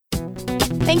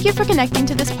Thank you for connecting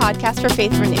to this podcast for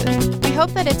Faith Renewed. We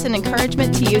hope that it's an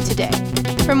encouragement to you today.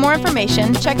 For more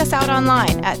information, check us out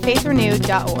online at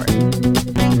faithrenewed.org.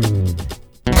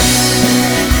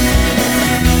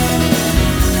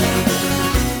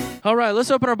 All right, let's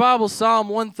open our Bibles, Psalm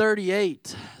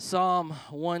 138. Psalm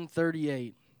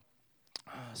 138.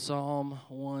 Psalm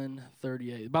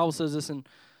 138. The Bible says this in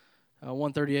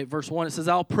 138, verse 1. It says,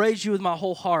 I'll praise you with my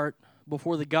whole heart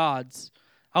before the gods.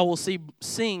 I will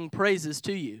sing praises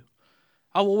to you.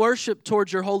 I will worship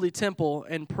towards your holy temple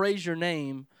and praise your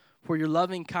name for your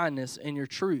loving kindness and your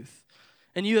truth.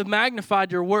 And you have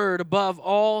magnified your word above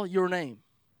all your name.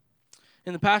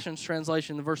 In the Passion's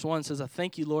translation, the verse 1 says, I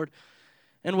thank you, Lord,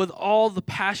 and with all the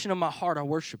passion of my heart I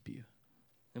worship you.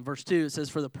 In verse 2, it says,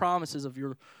 for the promises of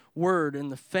your word and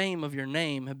the fame of your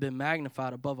name have been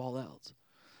magnified above all else.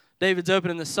 David's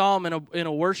opening the psalm in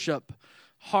a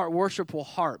worshipful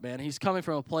heart, man. He's coming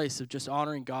from a place of just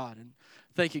honoring God and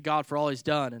thanking God for all he's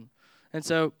done. And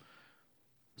so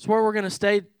it's where we're going to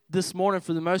stay this morning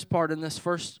for the most part in this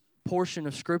first portion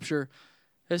of Scripture,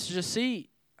 is to just see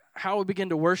how we begin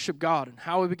to worship God and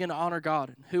how we begin to honor God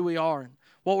and who we are and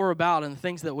what we're about and the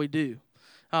things that we do.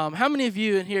 How many of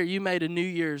you in here, you made a New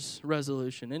Year's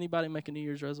resolution? Anybody make a New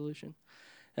Year's resolution?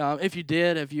 If you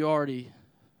did,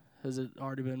 has it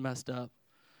already been messed up?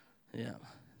 Yeah.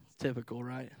 Typical,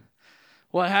 right?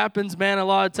 What happens, man, a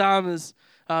lot of times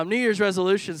is New Year's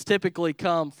resolutions typically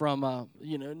come from,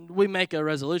 we make a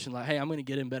resolution like, hey, I'm going to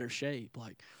get in better shape.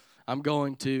 Like, I'm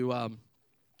going to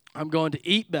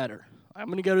eat better. I'm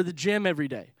going to go to the gym every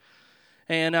day.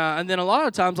 And then a lot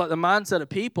of times, like the mindset of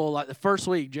people, like the first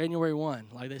week, January 1,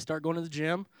 like they start going to the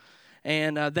gym,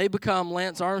 and they become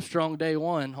Lance Armstrong day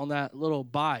one on that little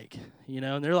bike,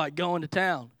 and they're like going to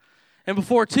town. And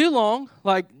before too long,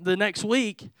 like the next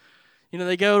week,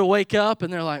 they go to wake up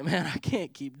and they're like, man, I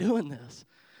can't keep doing this.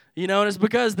 And it's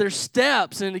because there's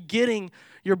steps into getting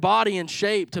your body in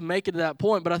shape to make it to that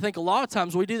point. But I think a lot of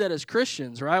times we do that as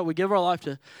Christians, right? We give our life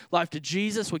to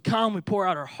Jesus. We come, we pour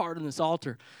out our heart on this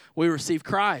altar. We receive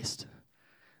Christ.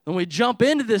 Then we jump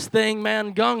into this thing,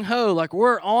 man, gung-ho, like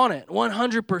we're on it,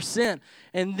 100%.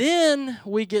 And then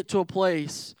we get to a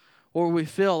place where we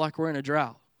feel like we're in a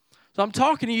drought. So I'm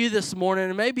talking to you this morning,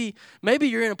 and maybe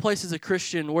you're in a place as a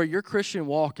Christian where your Christian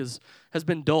walk has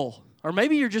been dull. Or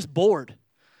maybe you're just bored.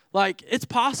 Like, it's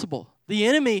possible. The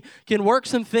enemy can work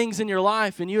some things in your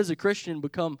life, and you as a Christian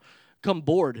become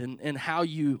bored in how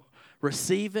you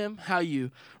receive him, how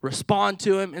you respond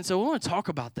to him. And so we want to talk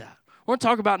about that. We want to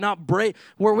talk about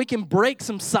where we can break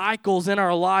some cycles in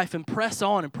our life and press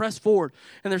on and press forward.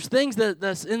 And there's things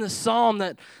that's in the psalm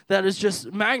that is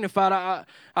just magnified.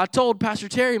 I told Pastor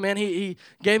Terry, man, he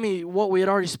gave me what we had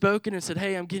already spoken and said,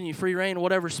 hey, I'm giving you free reign or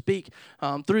whatever, speak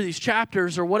through these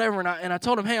chapters or whatever. And I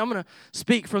told him, hey, I'm going to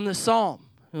speak from this psalm.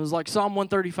 It was like Psalm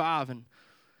 135. And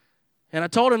I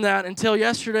told him that until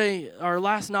yesterday or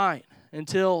last night,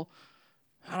 until,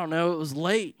 I don't know, it was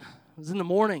late. It was in the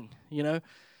morning,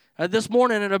 This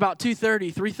morning at about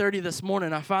 3:30 this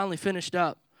morning, I finally finished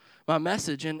up my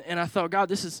message. And I thought, God,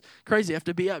 this is crazy. I have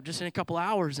to be up just in a couple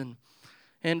hours.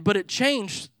 But it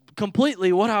changed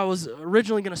completely what I was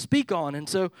originally going to speak on. And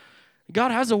so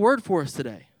God has a word for us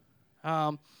today.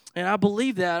 And I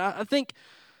believe that. I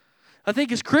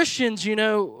think as Christians,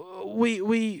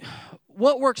 we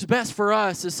what works best for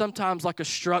us is sometimes like a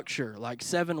structure, like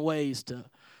 7 ways to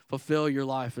fulfill your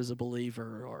life as a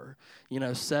believer, or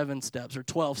 7 steps or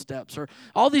 12 steps, or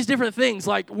all these different things.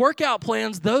 Like workout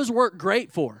plans, those work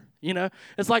great for.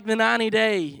 It's like the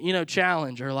 90-day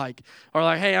challenge, or like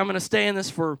hey, I'm going to stay in this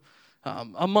for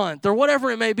a month or whatever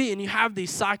it may be. And you have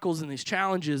these cycles and these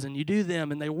challenges, and you do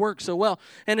them, and they work so well.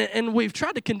 And we've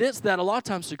tried to condense that a lot of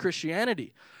times to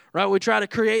Christianity, right? We try to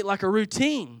create like a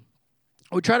routine.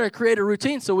 We try to create a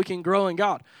routine so we can grow in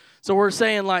God. So we're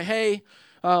saying like, hey,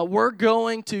 we're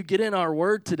going to get in our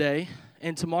word today,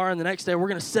 and tomorrow and the next day, we're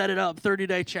going to set it up,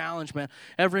 30-day challenge, man.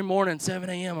 Every morning, 7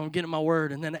 a.m., I'm getting my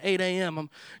word, and then at 8 a.m., I'm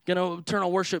going to turn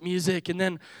on worship music, and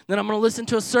then I'm going to listen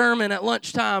to a sermon at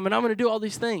lunchtime, and I'm going to do all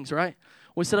these things, right?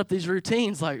 We set up these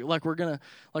routines like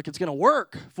it's going to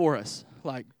work for us.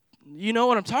 Like, you know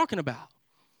what I'm talking about.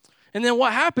 And then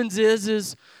what happens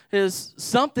is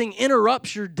something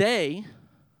interrupts your day,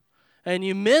 and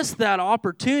you miss that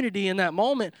opportunity in that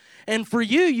moment. And for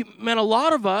you, man, a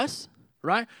lot of us,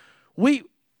 right, we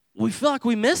feel like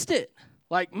we missed it.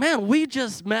 Like, man, we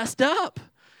just messed up.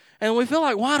 And we feel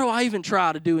like, why do I even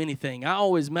try to do anything? I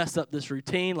always mess up this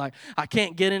routine. Like, I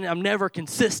can't get in it. I'm never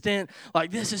consistent. Like,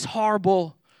 this is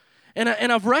horrible. And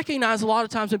I've recognized a lot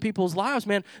of times in people's lives,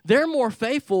 man, they're more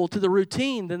faithful to the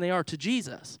routine than they are to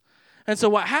Jesus. And so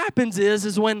what happens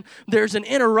is when there's an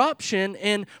interruption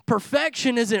and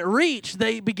perfection isn't reached,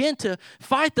 they begin to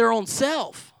fight their own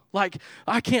self. Like,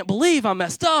 I can't believe I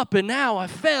messed up and now I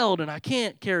failed and I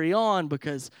can't carry on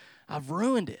because I've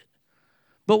ruined it.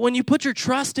 But when you put your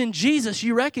trust in Jesus,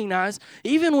 you recognize,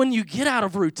 even when you get out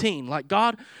of routine, like,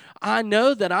 God, I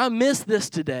know that I missed this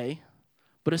today,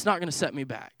 but it's not going to set me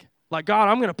back. Like, God,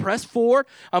 I'm going to press forward.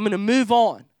 I'm going to move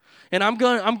on. And I'm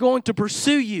going to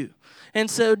pursue you. And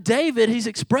so David, he's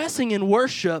expressing in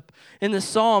worship in this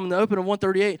psalm, in the open of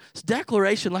 138, it's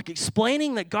declaration, like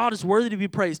explaining that God is worthy to be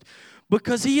praised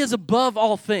because he is above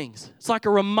all things. It's like a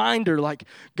reminder, like,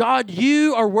 God,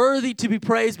 you are worthy to be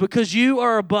praised because you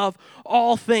are above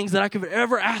all things that I could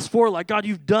ever ask for. Like, God,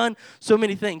 you've done so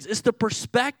many things. It's the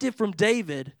perspective from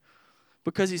David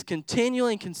because he's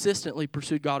continually and consistently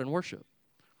pursued God in worship.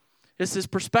 It's his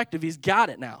perspective. He's got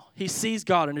it now. He sees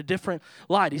God in a different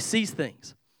light. He sees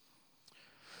things.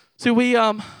 So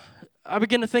I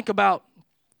begin to think about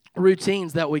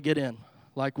routines that we get in.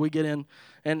 Like, we get in,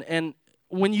 and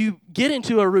when you get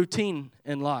into a routine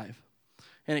in life,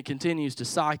 and it continues to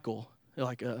cycle,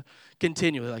 like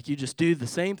continually, like you just do the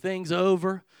same things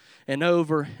over and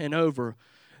over and over,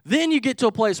 then you get to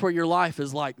a place where your life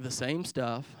is like the same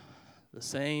stuff, the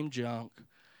same junk,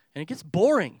 and it gets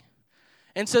boring.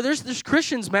 And so there's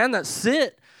Christians, man, that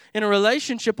sit in a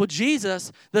relationship with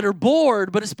Jesus that are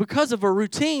bored, but it's because of a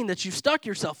routine that you've stuck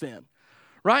yourself in,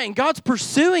 right? And God's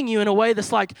pursuing you in a way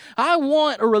that's like, I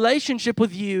want a relationship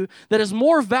with you that is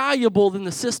more valuable than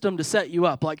the system to set you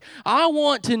up. Like, I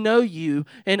want to know you,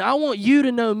 and I want you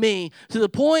to know me to the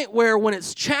point where when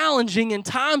it's challenging and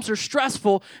times are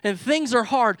stressful and things are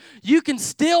hard, you can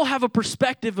still have a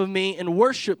perspective of me and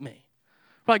worship me.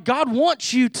 Like, God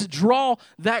wants you to draw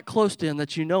that close to him,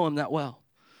 that you know him that well.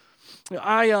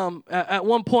 At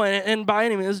one point, and by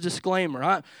any means, this is a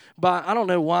disclaimer, but I don't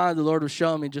know why the Lord was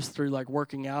showing me just through like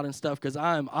working out and stuff, because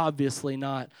I am obviously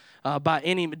not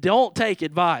don't take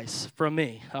advice from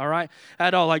me, all right,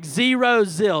 at all, like zero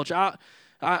zilch.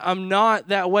 I'm not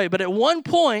that way. But at one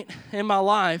point in my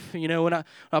life, you know, when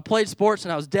I played sports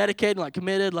and I was dedicated, like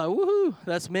committed, like woohoo,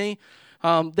 that's me.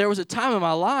 There was a time in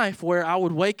my life where I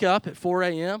would wake up at 4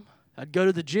 a.m., I'd go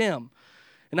to the gym,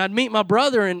 and I'd meet my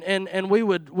brother, and we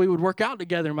would work out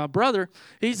together. My brother,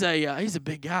 he's a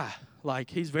big guy. Like,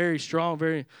 he's very strong,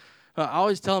 very. I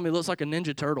always tell him he looks like a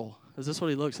Ninja Turtle. Is this what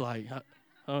he looks like? I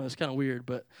don't know, it's kind of weird,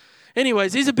 but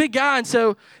anyways, he's a big guy, and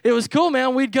so it was cool,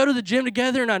 man. We'd go to the gym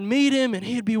together, and I'd meet him, and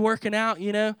he'd be working out,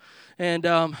 you know,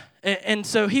 and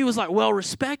so he was like well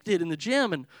respected in the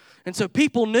gym, and so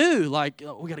people knew, like,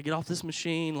 oh, we got to get off this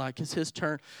machine, like it's his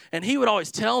turn, and he would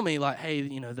always tell me, like, hey,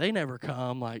 you know, they never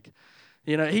come, like.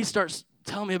 You know, he starts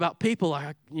telling me about people,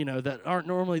 like, you know, that aren't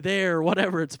normally there or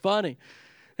whatever. It's funny.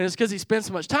 And it's because he spends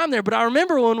so much time there. But I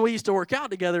remember when we used to work out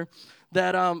together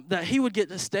that he would get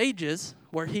to stages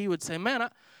where he would say, man,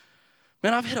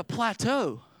 I've hit a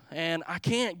plateau, and I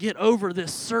can't get over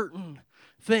this certain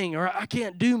thing, or I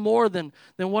can't do more than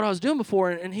what I was doing before.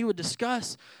 And he would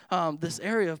discuss this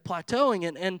area of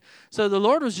plateauing. And so the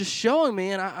Lord was just showing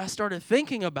me, and I started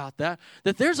thinking about that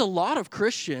there's a lot of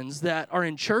Christians that are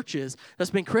in churches that's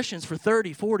been Christians for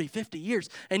 30, 40, 50 years,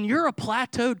 and you're a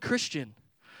plateaued Christian.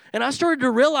 And I started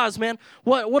to realize, man,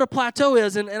 what a plateau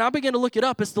is, and I began to look it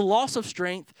up. It's the loss of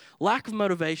strength, lack of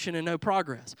motivation, and no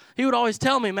progress. He would always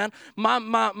tell me, man,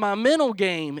 my mental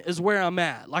game is where I'm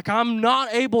at. Like, I'm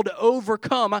not able to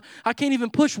overcome. I can't even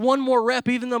push one more rep,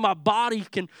 even though my body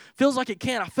feels like it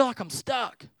can. I feel like I'm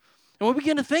stuck. And we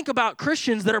begin to think about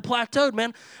Christians that are plateaued,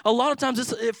 man, a lot of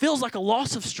times it feels like a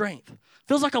loss of strength. It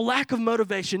feels like a lack of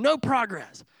motivation, no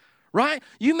progress, right?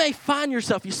 You may find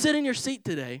yourself, you sit in your seat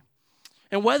today,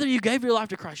 and whether you gave your life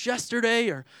to Christ yesterday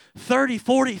or 30,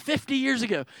 40, 50 years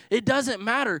ago, it doesn't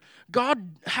matter.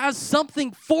 God has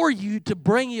something for you to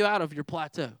bring you out of your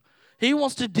plateau. He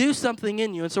wants to do something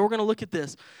in you. And so we're going to look at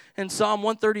this in Psalm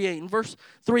 138. In verse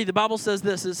 3, the Bible says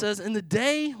this. It says, in the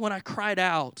day when I cried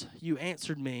out, you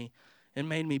answered me and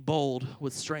made me bold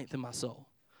with strength in my soul.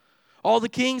 All the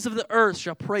kings of the earth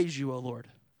shall praise you, O Lord.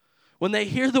 When they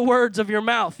hear the words of your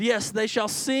mouth, yes, they shall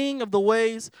sing of the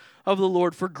ways of the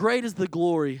Lord, for great is the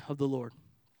glory of the Lord.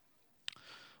 I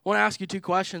want to ask you two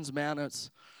questions, man.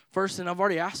 First, and I've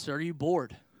already asked it, are you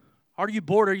bored? Are you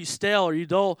bored? Are you stale? Are you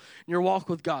dull in your walk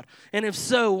with God? And if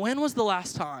so, when was the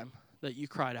last time that you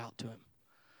cried out to him?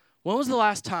 When was the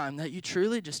last time that you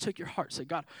truly just took your heart and said,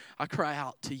 God, I cry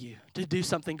out to you to do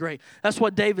something great? That's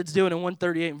what David's doing in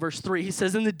 138 and verse 3. He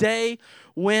says, in the day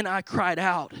when I cried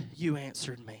out, you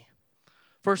answered me.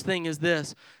 First thing is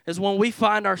this, is when we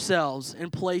find ourselves in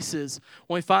places,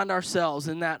 when we find ourselves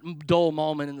in that dull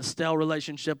moment in the stale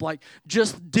relationship, like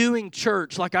just doing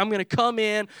church, like I'm going to come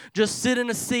in, just sit in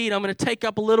a seat, I'm going to take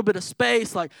up a little bit of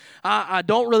space, like I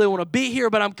don't really want to be here,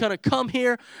 but I'm going to come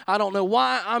here. I don't know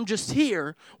why, I'm just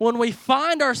here. When we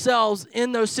find ourselves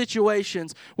in those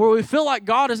situations where we feel like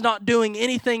God is not doing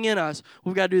anything in us,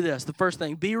 we've got to do this. The first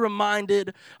thing, be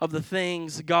reminded of the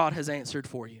things God has answered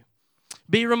for you.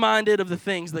 Be reminded of the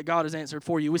things that God has answered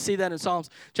for you. We see that in Psalms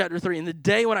chapter 3. In the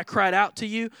day when I cried out to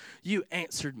you, you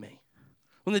answered me.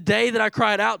 On the day that I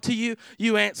cried out to you,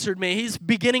 you answered me. He's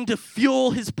beginning to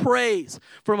fuel his praise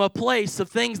from a place of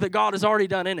things that God has already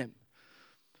done in him.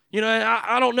 You know,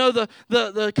 I don't know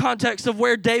the context of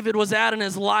where David was at in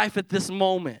his life at this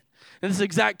moment. In this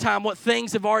exact time, what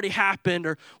things have already happened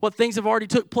or what things have already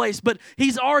took place. But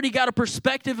he's already got a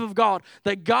perspective of God,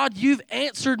 that God, you've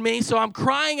answered me, so I'm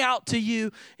crying out to you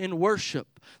in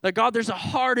worship. That God, there's a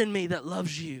heart in me that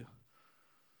loves you.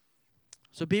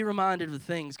 So be reminded of the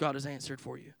things God has answered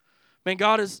for you. Man,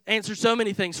 God has answered so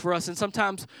many things for us, and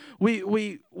sometimes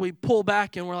we pull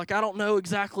back and we're like, I don't know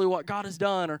exactly what God has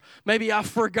done, or maybe I've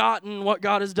forgotten what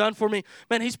God has done for me.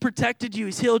 Man, he's protected you,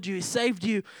 he's healed you, he's saved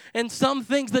you, and some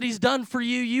things that he's done for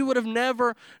you, you would have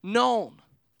never known.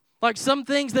 Like some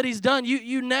things that he's done,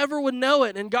 you never would know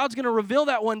it, and God's going to reveal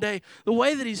that one day, the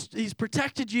way that he's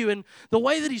protected you, and the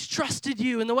way that he's trusted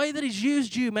you, and the way that he's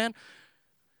used you, man.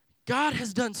 God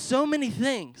has done so many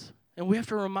things, and we have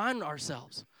to remind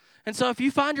ourselves. And so if you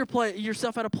find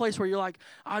yourself at a place where you're like,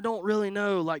 I don't really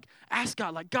know, like ask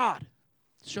God, like, God,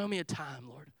 show me a time,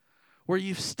 Lord, where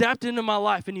you've stepped into my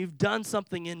life and you've done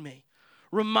something in me.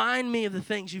 Remind me of the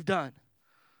things you've done.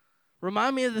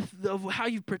 Remind me of how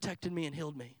you've protected me and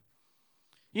healed me.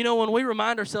 You know, when we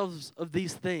remind ourselves of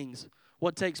these things,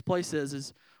 what takes place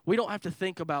is we don't have to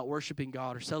think about worshiping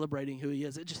God or celebrating who he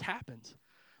is. It just happens.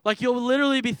 Like you'll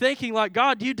literally be thinking like,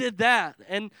 God, you did that.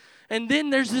 And then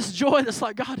there's this joy that's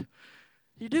like, God,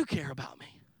 you do care about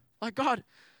me. Like, God,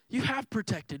 you have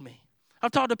protected me.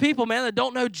 I've talked to people, man, that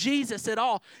don't know Jesus at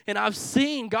all. And I've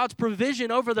seen God's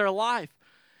provision over their life.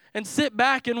 And sit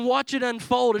back and watch it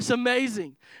unfold. It's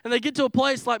amazing. And they get to a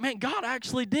place like, man, God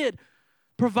actually did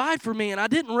provide for me. And I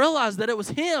didn't realize that it was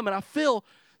him. And I feel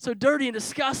so dirty and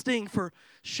disgusting for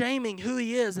shaming who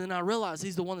he is, and then I realize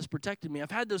he's the one that's protected me.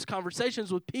 I've had those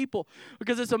conversations with people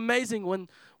because it's amazing when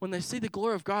they see the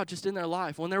glory of God just in their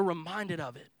life, when they're reminded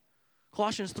of it.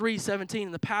 Colossians 3:17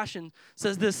 in the Passion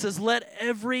says this, says, let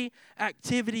every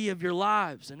activity of your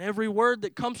lives and every word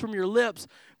that comes from your lips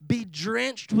be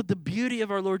drenched with the beauty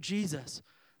of our Lord Jesus,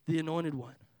 the Anointed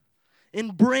One.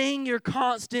 And bring your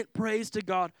constant praise to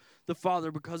God the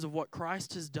Father because of what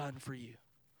Christ has done for you.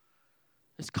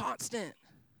 It's constant.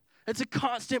 It's a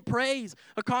constant praise,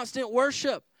 a constant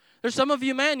worship. There's some of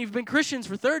you, man, you've been Christians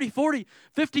for 30, 40,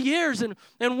 50 years, and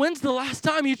when's the last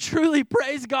time you truly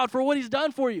praised God for what he's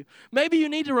done for you? Maybe you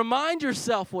need to remind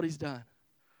yourself what he's done.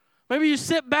 Maybe you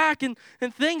sit back and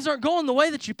things aren't going the way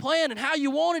that you planned and how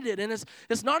you wanted it, and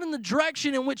it's not in the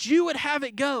direction in which you would have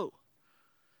it go.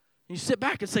 You sit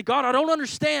back and say, God, I don't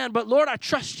understand, but Lord, I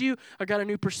trust you. I got a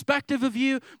new perspective of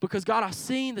you because, God, I've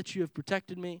seen that you have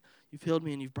protected me, you've healed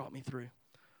me, and you've brought me through.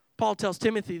 Paul tells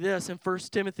Timothy this in 1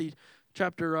 Timothy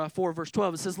chapter 4, verse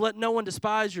 12. It says, let no one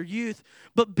despise your youth,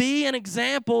 but be an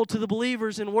example to the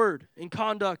believers in word, in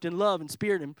conduct, in love, in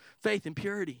spirit, in faith, in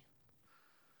purity.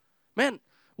 Man,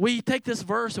 we take this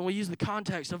verse and we use the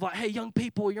context of like, hey, young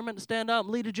people, you're meant to stand up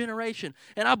and lead a generation.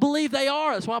 And I believe they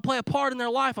are. That's why I play a part in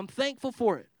their life. I'm thankful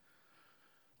for it.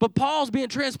 But Paul's being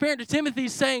transparent to Timothy,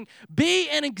 saying, be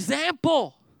an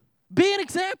example. Be an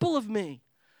example of me.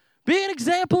 Be an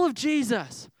example of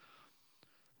Jesus.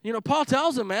 You know, Paul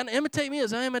tells him, man, imitate me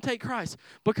as I imitate Christ.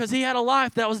 Because he had a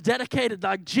life that was dedicated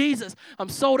like, Jesus, I'm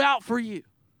sold out for you.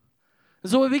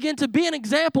 And so we begin to be an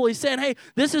example. He's saying, hey,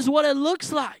 this is what it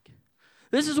looks like.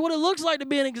 This is what it looks like to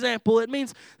be an example. It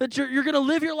means that you're going to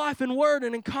live your life in word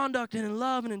and in conduct and in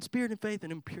love and in spirit and faith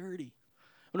and in purity.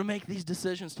 I'm going to make these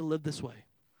decisions to live this way.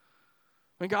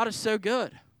 I mean, God is so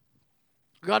good.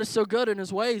 God is so good in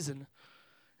his ways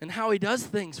and how he does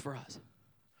things for us.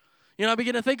 You know, I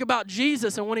begin to think about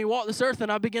Jesus and when he walked this earth,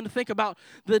 and I begin to think about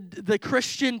the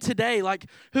Christian today, like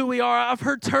who we are. I've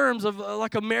heard terms of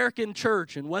like American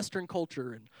church and Western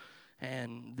culture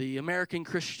and the American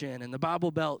Christian and the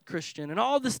Bible Belt Christian and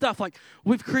all this stuff. Like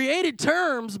we've created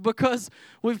terms because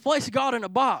we've placed God in a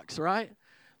box, right?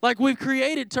 Like we've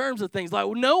created terms of things. Like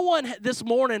no one this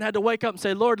morning had to wake up and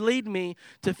say, Lord, lead me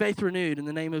to faith renewed in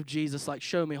the name of Jesus. Like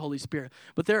show me Holy Spirit.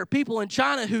 But there are people in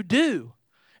China who do.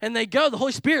 And they go, the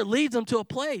Holy Spirit leads them to a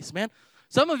place, man.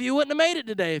 Some of you wouldn't have made it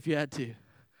today if you had to.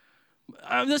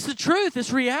 That's the truth.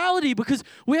 It's reality, because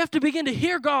we have to begin to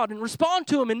hear God and respond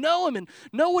to Him and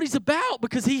know what He's about,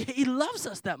 because He loves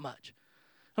us that much.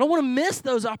 I don't want to miss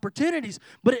those opportunities,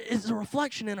 but it's a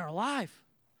reflection in our life.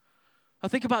 I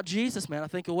think about Jesus, man. I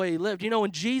think the way He lived. You know,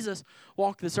 when Jesus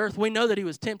walked this earth, we know that He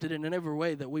was tempted in every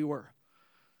way that we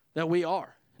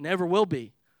are, and ever will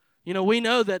be. You know, we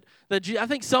know that I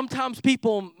think sometimes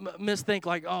people misthink,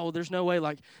 like, oh, there's no way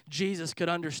like Jesus could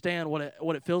understand what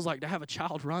it feels like to have a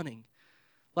child running.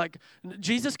 Like,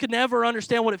 Jesus could never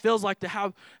understand what it feels like to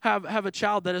have a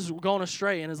child that has gone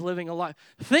astray and is living a life.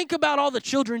 Think about all the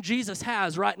children Jesus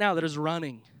has right now that is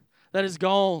running, that is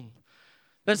gone,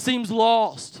 that seems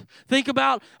lost. Think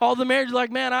about all the marriages, like,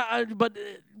 man, but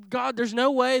God, there's no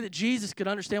way that Jesus could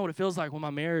understand what it feels like when my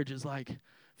marriage is like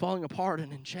falling apart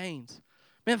and in chains.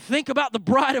 Man, think about the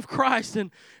bride of Christ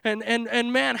and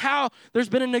man, how there's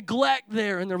been a neglect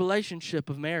there in the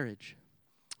relationship of marriage.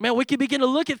 Man, we can begin to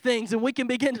look at things and we can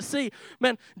begin to see,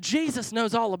 man, Jesus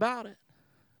knows all about it.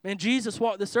 Man, Jesus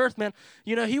walked this earth, man.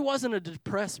 You know, He wasn't a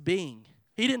depressed being.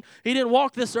 He didn't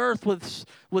walk this earth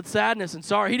with sadness and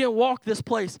sorrow. He didn't walk this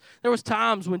place. There was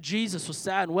times when Jesus was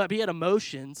sad and wept. He had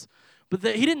emotions, but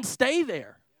He didn't stay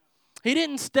there. He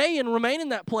didn't stay and remain in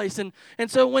that place. And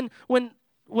so when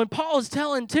Paul is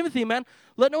telling Timothy, man,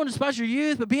 let no one despise your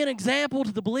youth, but be an example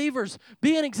to the believers.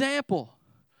 Be an example.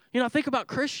 You know, I think about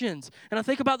Christians, and I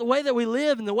think about the way that we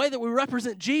live and the way that we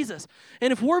represent Jesus.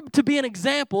 And if we're to be an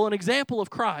example of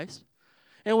Christ,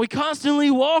 and we constantly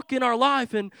walk in our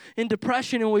life in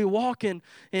depression and we walk in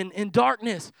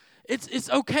darkness, it's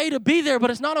okay to be there, but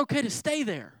it's not okay to stay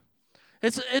there.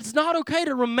 It's not okay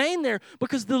to remain there,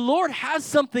 because the Lord has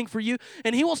something for you,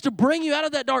 and He wants to bring you out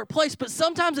of that dark place. But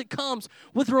sometimes it comes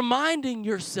with reminding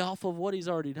yourself of what He's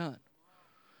already done.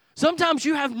 Sometimes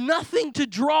you have nothing to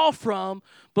draw from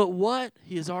but what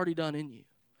He has already done in you.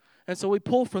 And so we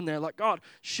pull from there, like, God,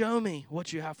 show me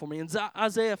what you have for me. In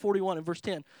Isaiah 41 in verse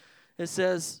 10, it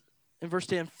says, in verse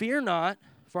 10, fear not,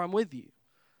 for I'm with you.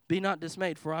 Be not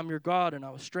dismayed, for I'm your God, and I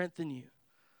will strengthen you.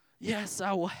 Yes,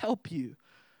 I will help you.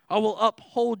 I will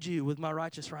uphold you with my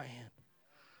righteous right hand.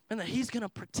 And that He's going to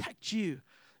protect you.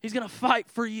 He's going to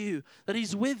fight for you, that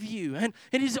He's with you. And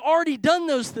He's already done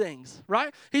those things,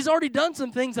 right? He's already done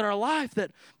some things in our life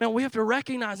that, man, we have to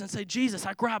recognize and say, Jesus,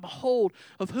 I grab a hold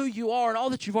of who you are and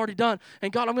all that you've already done.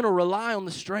 And God, I'm going to rely on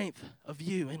the strength of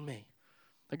you in me.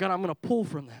 And God, I'm going to pull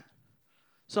from that.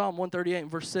 Psalm 138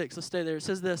 and verse 6, let's stay there. It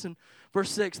says this in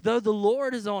verse 6, though the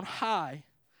Lord is on high,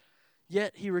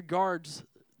 yet He regards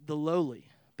the lowly,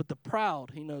 but the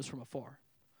proud He knows from afar.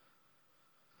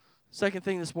 Second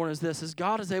thing this morning is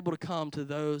God is able to come to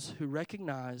those who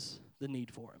recognize the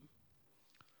need for Him.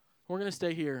 We're going to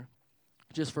stay here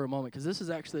just for a moment, because this is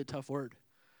actually a tough word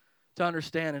to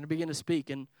understand and to begin to speak.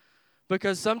 And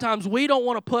because sometimes we don't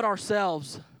want to put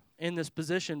ourselves in this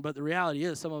position, but the reality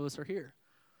is some of us are here.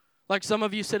 Like some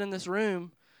of you sit in this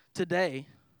room today,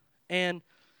 and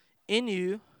in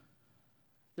you,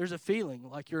 there's a feeling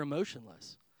like you're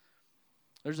emotionless.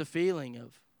 There's a feeling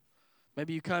of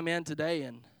maybe you come in today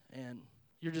and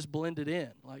you're just blended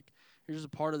in. Like you're just a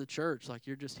part of the church. Like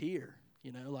you're just here,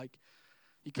 you know, like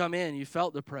you come in, you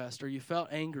felt depressed or you felt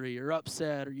angry or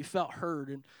upset or you felt hurt,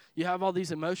 and you have all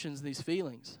these emotions and these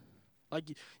feelings. Like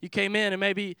you came in and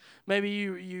maybe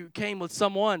you came with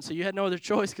someone, so you had no other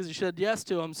choice because you said yes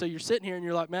to them. So you're sitting here and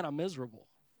you're like, man, I'm miserable.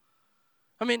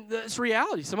 I mean, it's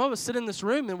reality. Some of us sit in this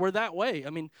room and we're that way. I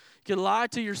mean, you can lie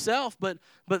to yourself, but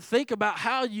think about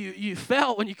how you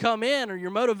felt when you come in, or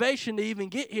your motivation to even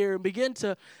get here, and begin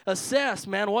to assess,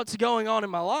 man, what's going on in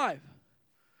my life.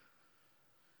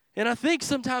 And I think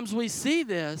sometimes we see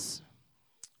this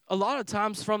a lot of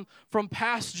times from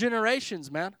past generations,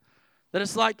 man. That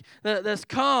it's like that's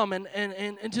come and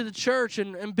into the church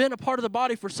and been a part of the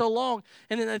body for so long,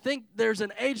 and then they think there's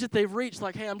an age that they've reached,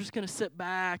 like, hey, I'm just going to sit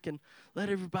back and let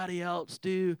everybody else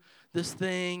do this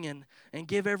thing and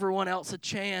give everyone else a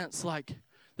chance. Like,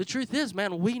 the truth is,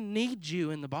 man, we need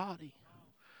you in the body.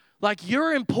 Like,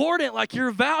 you're important, like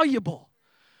you're valuable.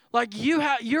 Like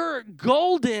you're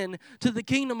golden to the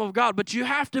kingdom of God, but you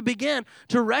have to begin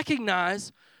to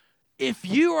recognize if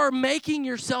you are making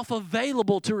yourself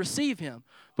available to receive Him.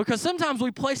 Because sometimes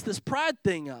we place this pride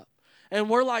thing up. And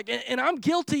we're like, and I'm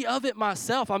guilty of it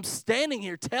myself. I'm standing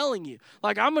here telling you.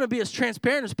 Like, I'm going to be as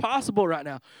transparent as possible right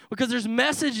now. Because there's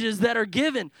messages that are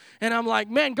given. And I'm like,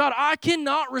 man, God, I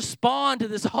cannot respond to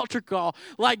this altar call.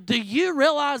 Like, do you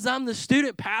realize I'm the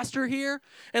student pastor here?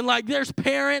 And like, there's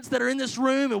parents that are in this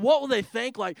room. And what will they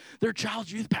think? Like, their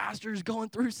child's youth pastor is going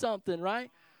through something,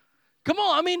 right? Come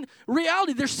on, I mean,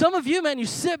 reality, there's some of you, man, you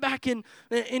sit back in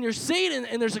your seat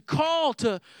and there's a call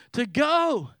to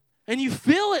go. And you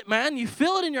feel it, man. You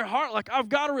feel it in your heart, like, I've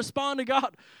got to respond to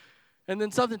God. And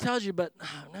then something tells you, but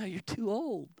no, you're too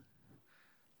old.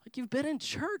 Like, you've been in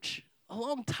church a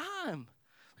long time.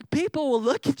 Like, people will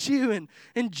look at you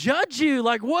and judge you.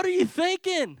 Like, what are you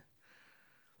thinking?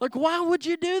 Like, why would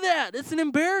you do that? It's an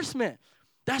embarrassment.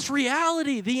 That's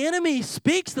reality. The enemy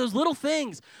speaks those little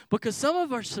things because some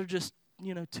of us are just,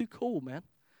 too cool, man.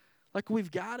 Like,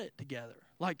 we've got it together.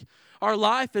 Like, our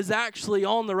life is actually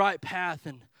on the right path,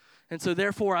 and so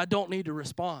therefore I don't need to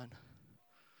respond.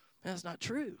 That's not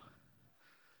true.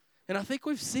 And I think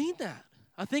we've seen that.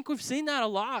 I think we've seen that a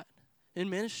lot in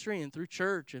ministry and through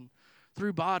church and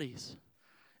through bodies.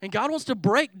 And God wants to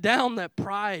break down that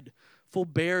prideful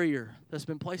barrier that's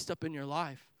been placed up in your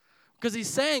life. Because he's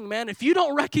saying, man, if you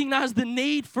don't recognize the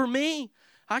need for me,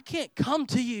 I can't come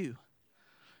to you.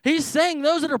 He's saying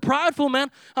those that are prideful, man,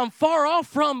 I'm far off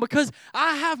from because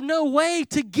I have no way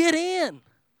to get in.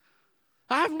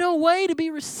 I have no way to be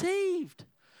received.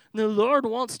 And the Lord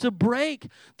wants to break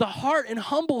the heart and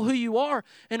humble who you are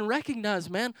and recognize,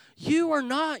 man, you are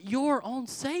not your own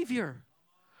Savior.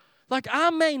 Like, I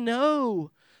may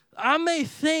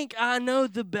think I know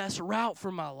the best route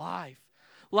for my life.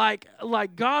 Like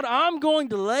God, I'm going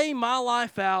to lay my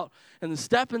life out and the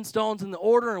stepping stones in the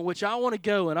order in which I want to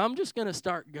go, and I'm just going to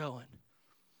start going.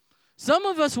 Some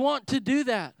of us want to do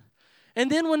that.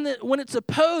 And then when it's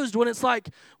opposed, when it's like,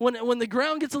 when the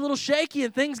ground gets a little shaky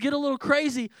and things get a little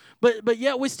crazy, but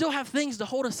yet we still have things to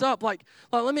hold us up. Like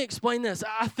let me explain this.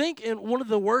 I think in one of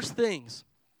the worst things,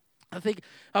 I think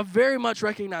I've very much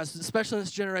recognized, especially in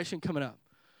this generation coming up.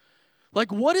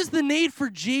 Like, what is the need for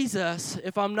Jesus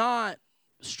if I'm not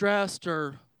stressed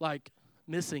or like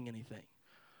missing anything?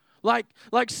 Like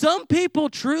some people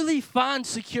truly find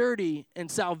security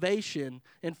and salvation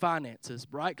in finances,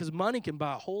 right? Because money can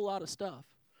buy a whole lot of stuff.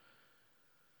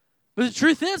 But the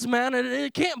truth is, man,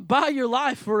 it can't buy your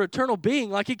life for eternal being.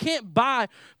 Like, it can't buy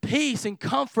peace and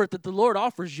comfort that the Lord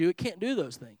offers you. It can't do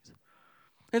those things.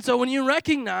 And so when you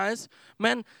recognize,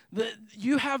 man, that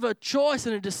you have a choice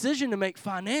and a decision to make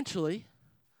financially,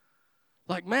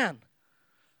 like, man,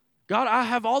 God, I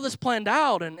have all this planned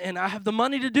out, and I have the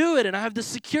money to do it, and I have the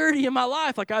security in my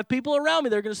life. Like, I have people around me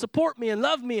that are going to support me and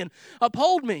love me and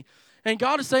uphold me. And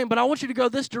God is saying, but I want you to go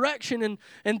this direction.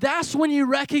 And that's when you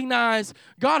recognize,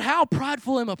 God, how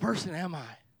prideful am a person am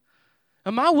I?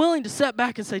 Am I willing to step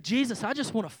back and say, Jesus, I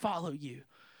just want to follow you.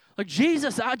 Like,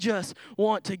 Jesus, I just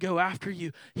want to go after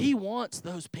you. He wants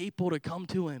those people to come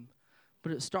to him.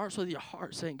 But it starts with your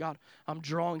heart saying, God, I'm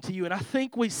drawing to you. And I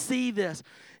think we see this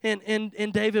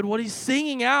in David, what he's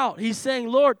singing out. He's saying,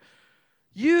 Lord,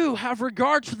 you have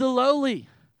regard for the lowly.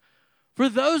 For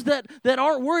those that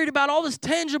aren't worried about all this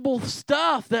tangible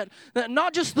stuff, that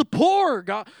not just the poor.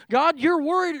 God, you're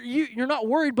worried. You're not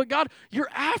worried, but God, you're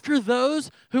after those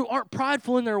who aren't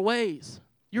prideful in their ways.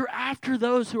 You're after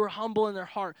those who are humble in their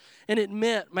heart and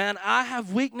admit, man, I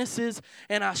have weaknesses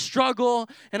and I struggle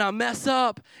and I mess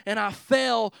up and I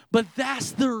fail, but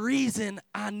that's the reason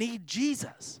I need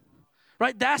Jesus,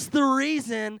 right? That's the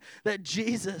reason that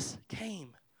Jesus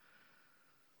came.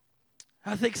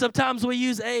 I think sometimes we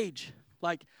use age,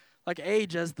 like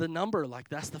age as the number, like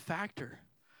that's the factor.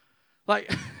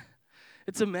 Like,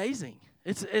 it's amazing.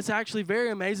 It's actually very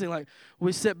amazing. Like,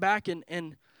 we sit back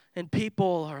and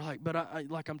people are like, but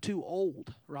I'm too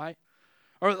old, right?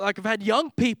 Or like, I've had young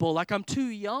people, like, I'm too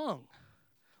young.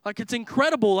 Like, it's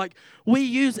incredible. Like, we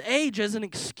use age as an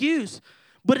excuse,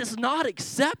 but it's not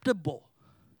acceptable,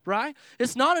 right?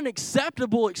 It's not an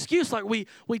acceptable excuse like we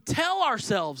tell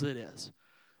ourselves it is.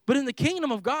 But in the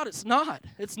kingdom of God, it's not.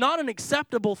 It's not an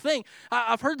acceptable thing.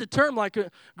 I've heard the term, like,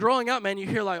 growing up, man, you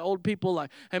hear, like, old people,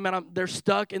 like, hey, man, they're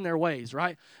stuck in their ways,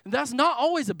 right? And that's not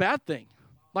always a bad thing.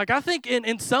 Like, I think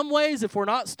in some ways, if we're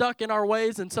not stuck in our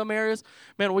ways in some areas,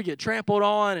 man, we get trampled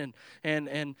on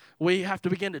and we have to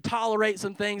begin to tolerate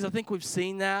some things. I think we've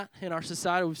seen that in our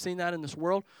society. We've seen that in this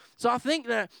world. So I think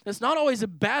that it's not always a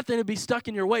bad thing to be stuck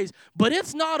in your ways, but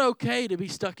it's not okay to be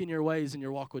stuck in your ways in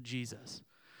your walk with Jesus.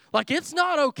 Like, it's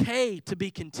not okay to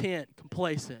be content,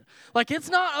 complacent. Like, it's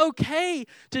not okay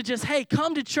to just, hey,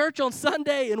 come to church on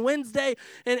Sunday and Wednesday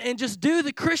and just do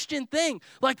the Christian thing.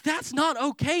 Like, that's not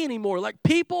okay anymore. Like,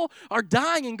 people are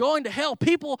dying and going to hell.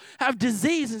 People have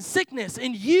disease and sickness,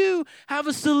 and you have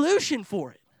a solution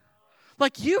for it.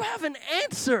 Like, you have an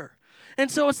answer. And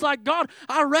so it's like, God,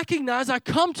 I recognize I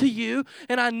come to you,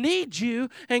 and I need you,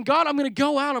 and God, I'm going to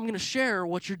go out, I'm going to share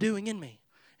what you're doing in me.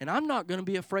 And I'm not going to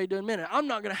be afraid to admit it. I'm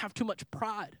not going to have too much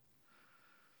pride.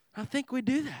 I think we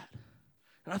do that.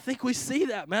 And I think we see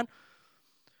that, man.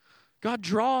 God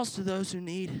draws to those who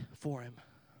need for him.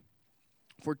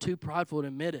 If we're too prideful to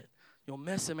admit it, You'll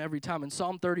miss him every time. In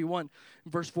Psalm 31,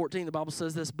 verse 14, the Bible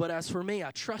says this, "But as for me,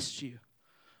 I trust you.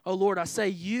 O Lord, I say,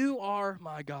 you are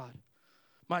my God.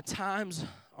 My times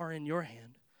are in your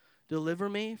hand. Deliver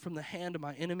me from the hand of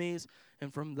my enemies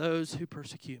and from those who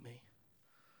persecute me."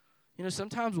 You know,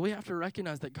 sometimes we have to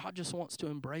recognize that God just wants to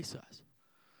embrace us.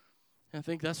 And I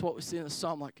think that's what we see in the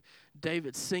psalm, like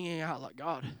David singing out, like,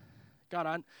 God,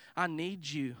 I need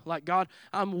you. Like, God,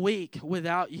 I'm weak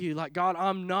without you. Like, God,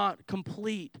 I'm not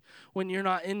complete when you're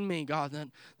not in me,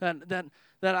 God. That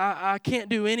I can't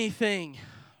do anything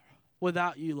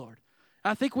without you, Lord.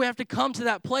 I think we have to come to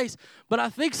that place. But I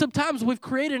think sometimes we've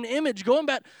created an image, going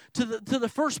back to the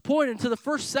first point and to the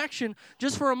first section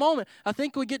just for a moment. I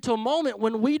think we get to a moment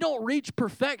when we don't reach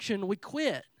perfection, we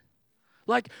quit.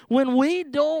 Like, when we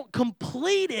don't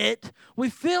complete it,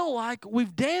 we feel like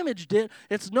we've damaged it.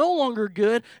 It's no longer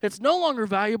good. It's no longer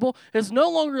valuable. It's no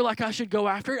longer like I should go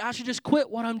after it. I should just quit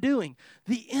what I'm doing.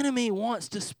 The enemy wants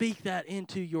to speak that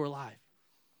into your life.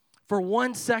 For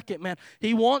 1 second, man,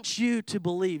 he wants you to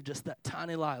believe just that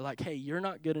tiny lie. Like, hey, you're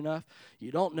not good enough.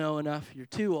 You don't know enough. You're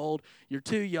too old. You're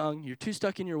too young. You're too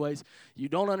stuck in your ways. You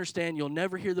don't understand. You'll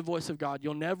never hear the voice of God.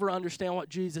 You'll never understand what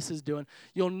Jesus is doing.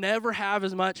 You'll never have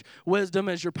as much wisdom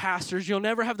as your pastors. You'll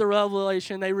never have the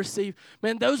revelation they receive.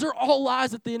 Man, those are all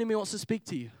lies that the enemy wants to speak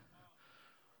to you.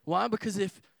 Why? Because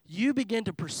if you begin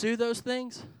to pursue those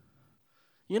things,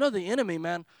 you know the enemy,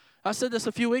 man. I said this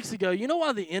a few weeks ago. You know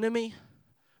why the enemy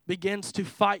begins to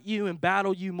fight you and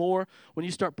battle you more when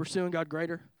you start pursuing God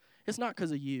greater? It's not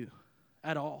because of you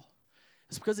at all.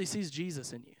 It's because he sees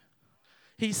Jesus in you.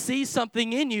 He sees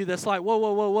something in you that's like, whoa,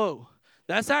 whoa, whoa, whoa.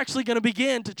 That's actually going to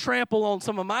begin to trample on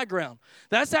some of my ground.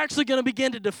 That's actually going to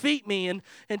begin to defeat me and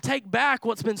take back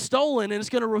what's been stolen, and it's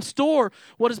going to restore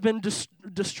what has been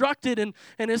destructed, and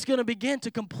it's going to begin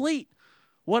to complete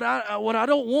what I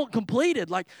don't want completed.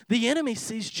 Like, the enemy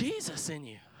sees Jesus in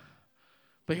you.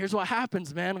 But here's what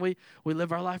happens, man. We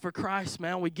live our life for Christ,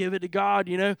 man. We give it to God,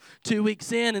 2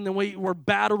 weeks in, and then we're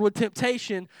battled with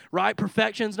temptation, right?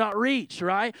 Perfection's not reached,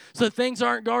 right? So things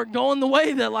aren't going the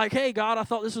way that, like, hey, God, I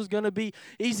thought this was going to be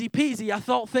easy peasy. I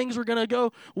thought things were going to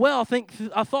go well.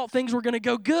 I thought things were going to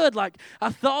go good. Like, I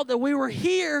thought that we were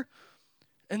here,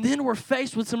 and then we're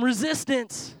faced with some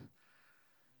resistance.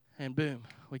 And boom,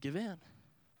 we give in.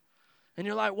 And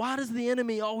you're like, why does the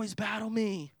enemy always battle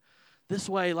me this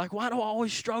way? Like, why do I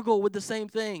always struggle with the same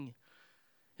thing?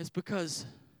 It's because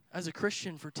as a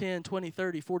Christian for 10, 20,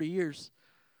 30, 40 years,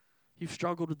 you've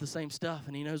struggled with the same stuff,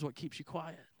 and he knows what keeps you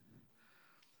quiet.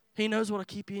 He knows what will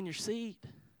keep you in your seat.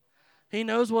 He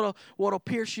knows what'll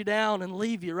pierce you down and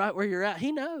leave you right where you're at.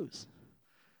 He knows.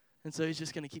 And so he's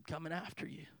just going to keep coming after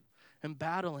you and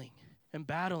battling and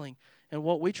battling. And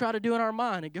what we try to do in our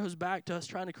mind, it goes back to us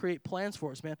trying to create plans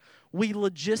for us, man. We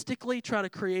logistically try to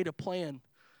create a plan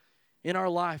in our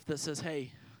life that says,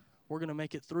 hey, we're going to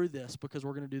make it through this because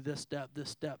we're going to do this step, this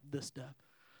step, this step.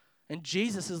 And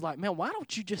Jesus is like, man, why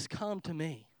don't you just come to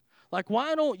me? Like,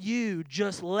 why don't you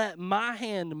just let my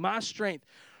hand, my strength,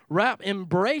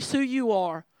 embrace who you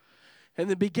are, and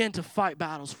then begin to fight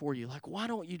battles for you? Like, why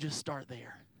don't you just start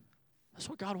there? That's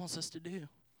what God wants us to do.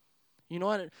 You know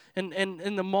what? And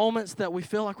in the moments that we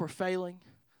feel like we're failing,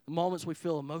 the moments we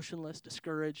feel emotionless,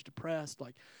 discouraged, depressed,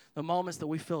 like the moments that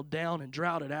we feel down and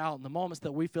droughted out, and the moments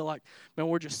that we feel like, man,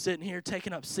 we're just sitting here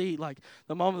taking up seat, like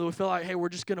the moment that we feel like, hey, we're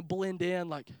just going to blend in,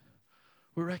 like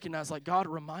we recognize, like, God,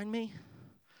 remind me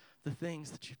the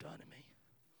things that you've done in me,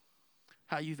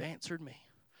 how you've answered me.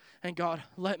 And God,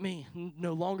 let me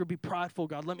no longer be prideful,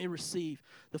 God. Let me receive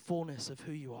the fullness of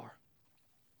who you are.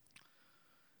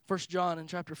 1 John in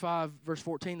chapter 5, verse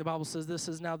 14, the Bible says this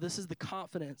is, now this is the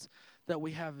confidence that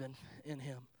we have in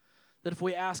him, that if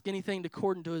we ask anything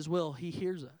according to his will, he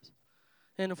hears us.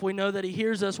 And if we know that he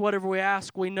hears us, whatever we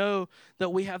ask, we know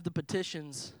that we have the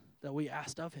petitions that we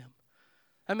asked of him.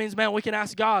 That means, man, we can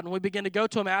ask God, and we begin to go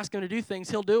to him, ask him to do things,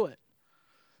 he'll do it.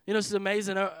 You know, this is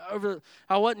amazing.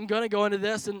 I wasn't going to go into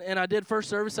this, and I did first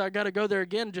service. I got to go there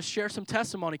again and just share some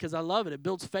testimony because I love it. It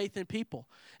builds faith in people.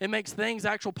 It makes things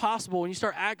actual possible. When you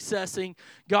start accessing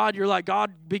God, you're like,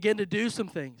 God, begin to do some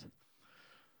things.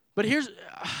 But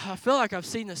I feel like I've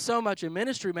seen this so much in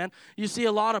ministry, man. You see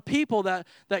a lot of people that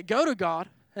go to God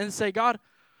and say, God,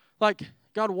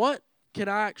 what can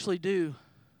I actually do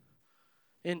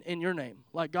in your name?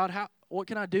 Like, God, what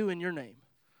can I do in your name?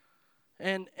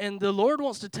 And the Lord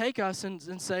wants to take us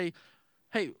and say,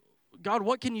 hey, God,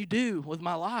 what can you do with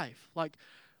my life? Like,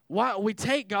 why we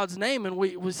take God's name and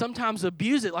we sometimes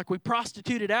abuse it, like we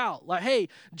prostitute it out. Like, hey,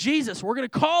 Jesus, we're going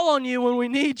to call on you when we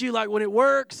need you, like when it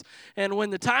works and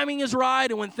when the timing is right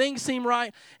and when things seem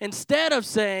right, instead of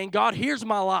saying, God, here's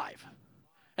my life.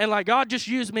 And like, God, just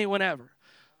use me whenever.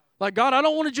 Like, God, I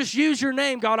don't want to just use your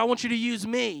name, God. I want you to use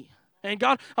me. And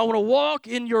God, I want to walk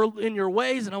in your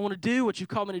ways, and I want to do what you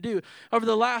call me to do. Over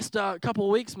the last couple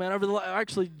of weeks, man,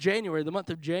 actually January, the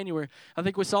month of January, I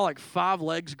think we saw like 5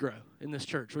 legs grow in this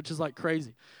church, which is like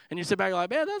crazy. And you sit back and like,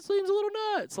 man, that seems a little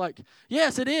nuts. Like,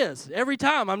 yes, it is. Every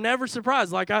time. I'm never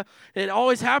surprised. Like, it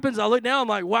always happens. I look down, I'm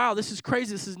like, wow, this is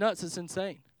crazy. This is nuts. It's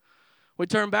insane. We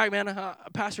turn back, man.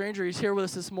 Pastor Andrew, he's here with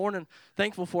us this morning.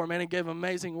 Thankful for him, man. He gave an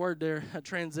amazing word there at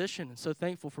transition. And so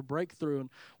thankful for breakthrough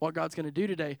and what God's going to do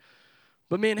today.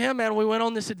 But me and him, man, we went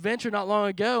on this adventure not long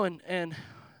ago, and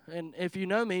if you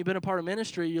know me, been a part of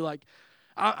ministry, you're like,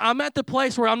 I'm at the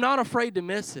place where I'm not afraid to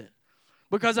miss it.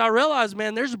 Because I realize,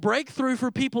 man, there's breakthrough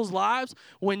for people's lives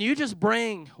when you just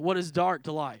bring what is dark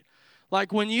to light.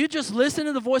 Like when you just listen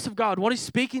to the voice of God, what he's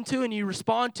speaking to, and you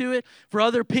respond to it for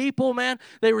other people, man,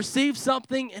 they receive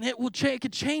something, and it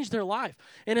could change their life.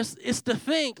 And it's to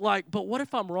think, like, but what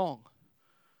if I'm wrong?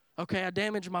 Okay, I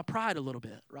damaged my pride a little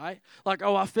bit, right? Like,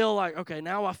 I feel like, okay,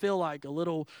 now I feel like a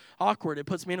little awkward. It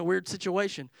puts me in a weird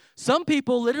situation. Some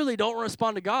people literally don't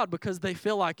respond to God because they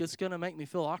feel like it's going to make me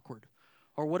feel awkward.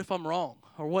 Or what if I'm wrong?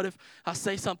 Or what if I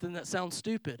say something that sounds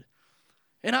stupid?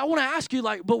 And I want to ask you,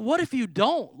 like, but what if you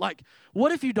don't? Like,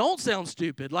 what if you don't sound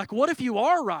stupid? Like, what if you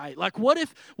are right? Like, what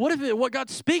if what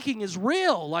God's speaking is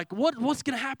real? Like, what's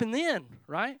going to happen then,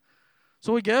 right?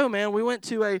 So we go, man. We went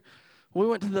to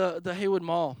the Haywood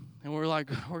Mall, and we were like,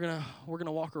 we're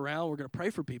gonna walk around. We're gonna pray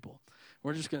for people.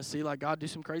 We're just gonna see like God do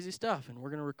some crazy stuff, and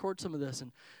we're gonna record some of this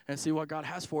and see what God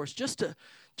has for us, just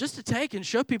to take and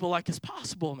show people like it's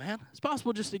possible, man. It's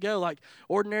possible just to go like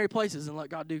ordinary places and let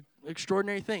God do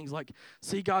extraordinary things, like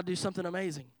see God do something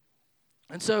amazing.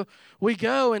 And so we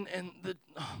go, and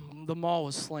the mall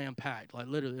was slam packed, like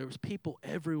literally there was people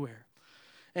everywhere.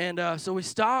 And so we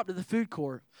stopped at the food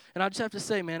court. And I just have to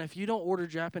say, man, if you don't order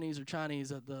Japanese or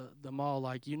Chinese at the mall,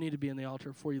 like, you need to be in the altar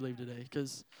before you leave today.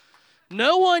 Because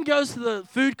no one goes to the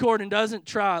food court and doesn't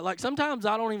try. Like, sometimes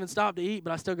I don't even stop to eat,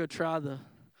 but I still go try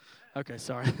okay,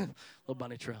 sorry. Little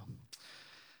bunny trail.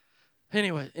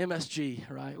 Anyway, MSG,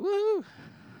 right? Woo!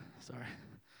 Sorry.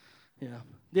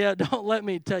 Yeah, don't let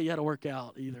me tell you how to work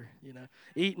out either,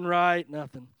 Eating right,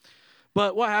 nothing.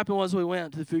 But what happened was we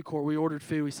went to the food court. We ordered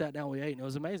food. We sat down. We ate, and it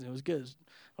was amazing. It was good. I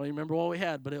don't even remember what we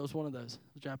had, but it was one of those.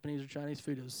 Japanese or Chinese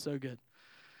food. It was so good.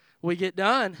 We get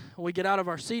done. We get out of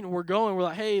our seat, and we're going. We're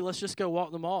like, hey, let's just go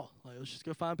walk the mall. Like, let's just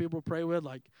go find people to pray with.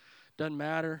 Like, doesn't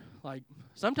matter. Like,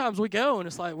 sometimes we go, and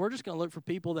it's like we're just going to look for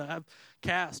people that have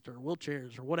casts or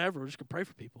wheelchairs or whatever. We're just going to pray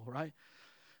for people, right?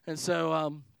 And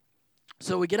so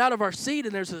we get out of our seat,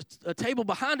 and there's a table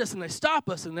behind us, and they stop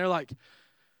us, and they're like,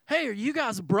 hey, are you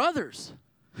guys brothers?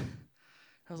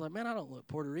 I was like, man, I don't look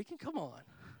Puerto Rican. Come on.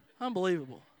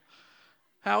 Unbelievable.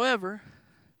 However,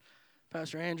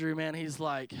 Pastor Andrew, man, he's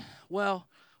like, well,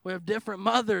 we have different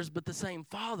mothers but the same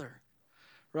father,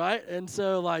 right? And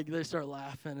so, like, they start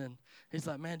laughing, and he's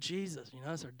like, man, Jesus,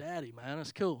 that's our daddy, man.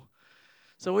 That's cool.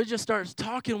 So we just start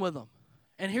talking with them.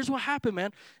 And here's what happened,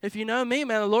 man. If you know me,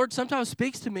 man, the Lord sometimes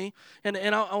speaks to me, and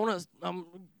I'm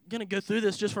going to go through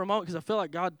this just for a moment because I feel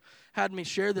like God had me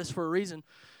share this for a reason,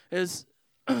 is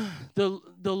the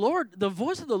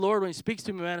voice of the Lord when he speaks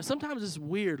to me, man, sometimes it's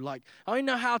weird. Like, I don't even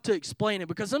know how to explain it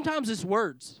because sometimes it's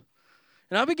words.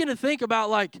 And I begin to think about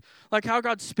like how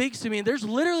God speaks to me, and there's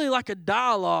literally like a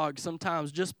dialogue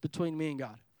sometimes just between me and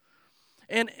God.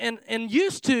 And I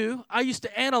used to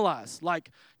analyze,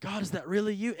 like, God, is that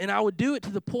really you? And I would do it to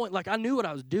the point, like, I knew what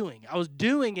I was doing. I was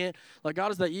doing it, like,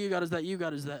 God, is that you? God, is that you?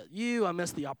 God, is that you? I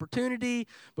missed the opportunity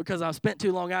because I spent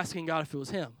too long asking God if it was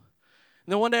him.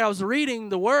 And then one day I was reading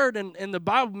the word, and the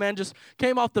Bible, man, just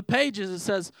came off the pages. It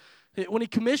says, when he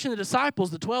commissioned the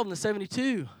disciples, the 12 and the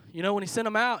 72, when he sent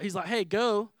them out, he's like, hey,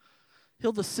 go,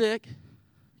 heal the sick,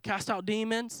 cast out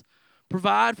demons,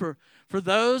 provide for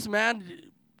those, man,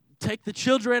 take the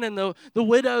children and the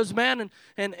widows, man,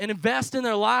 and invest in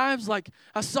their lives. Like,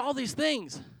 I saw these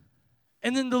things.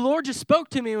 And then the Lord just spoke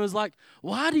to me and was like,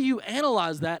 why do you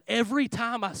analyze that every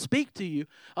time I speak to you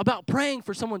about praying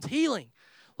for someone's healing?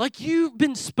 Like, you've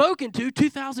been spoken to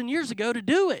 2,000 years ago to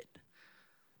do it.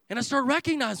 And I started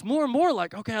recognizing more and more,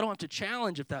 like, okay, I don't have to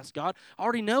challenge if that's God. I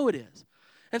already know it is.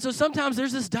 And so sometimes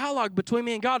there's this dialogue between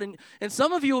me and God, and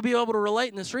some of you will be able to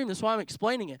relate in this room. That's why I'm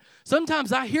explaining it.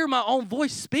 Sometimes I hear my own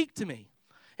voice speak to me.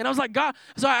 And I was like, God,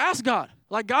 so I asked God,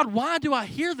 like, God, why do I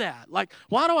hear that? Like,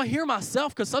 why do I hear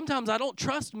myself? Because sometimes I don't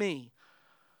trust me.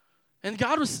 And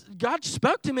God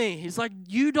spoke to me. He's like,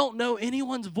 you don't know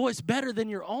anyone's voice better than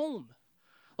your own.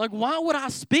 Like, why would I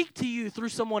speak to you through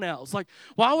someone else? Like,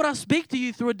 why would I speak to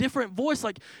you through a different voice?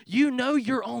 Like, you know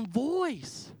your own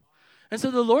voice. And so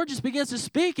the Lord just begins to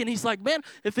speak, and he's like, man,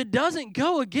 if it doesn't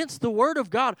go against the word of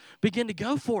God, begin to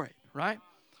go for it, right?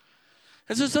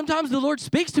 And so sometimes the Lord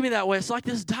speaks to me that way. It's like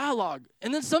this dialogue.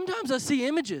 And then sometimes I see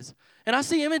images. And I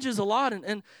see images a lot.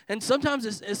 And sometimes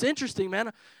it's interesting,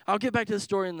 man. I'll get back to the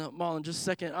story in the mall in just a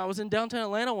second. I was in downtown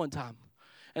Atlanta one time.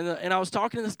 And I was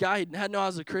talking to this guy. He hadn't known I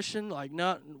was a Christian, like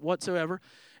not whatsoever.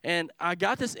 And I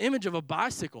got this image of a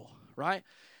bicycle, right?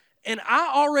 And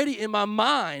I already in my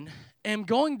mind am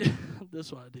going to, this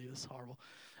is what I do, this is horrible.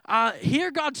 I hear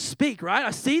God speak, right?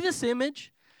 I see this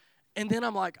image. And then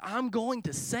I'm like, I'm going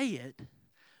to say it.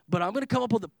 But I'm going to come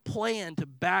up with a plan to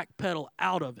backpedal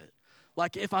out of it.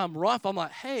 Like if I'm rough, I'm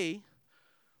like, hey,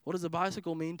 what does a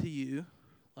bicycle mean to you?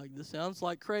 Like this sounds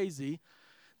like crazy.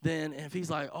 Then if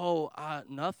he's like, oh,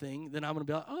 nothing, then I'm going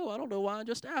to be like, oh, I don't know why I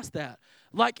just asked that.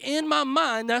 Like in my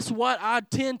mind, that's what I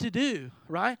tend to do,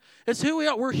 right? It's who we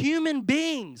are. We're human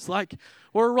beings. Like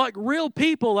we're like real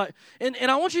people. Like, and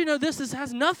I want you to know this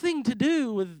has nothing to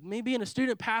do with me being a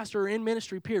student pastor or in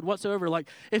ministry period whatsoever. Like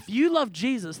if you love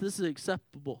Jesus, this is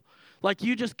acceptable. Like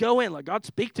you just go in, like God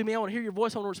speak to me. I want to hear your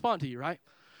voice. I want to respond to you, right?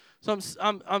 So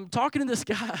I'm talking to this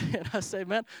guy and I say,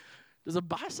 man, does a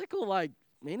bicycle like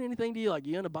mean anything to you? Like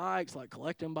you into bikes, like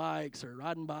collecting bikes or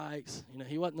riding bikes? You know,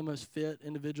 he wasn't the most fit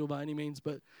individual by any means,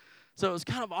 but so it was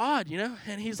kind of odd, you know?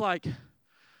 And he's like,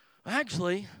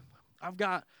 actually, I've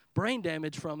got brain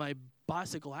damage from a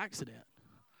bicycle accident.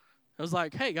 I was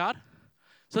like, hey, God.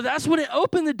 So that's when it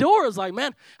opened the door. I was like,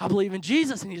 man, I believe in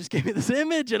Jesus, and he just gave me this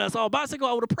image, and I saw a bicycle.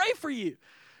 I want to pray for you.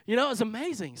 You know, it was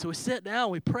amazing. So we sat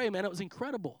down, we prayed, man. It was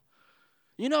incredible.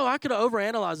 You know, I could have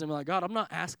overanalyzed him, like, God, I'm not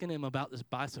asking him about this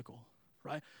bicycle,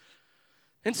 right?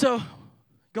 And so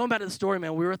going back to the story,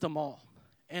 man, we were at the mall,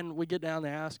 and we get down, they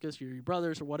ask us, you're your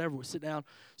brothers or whatever. We sit down,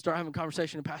 start having a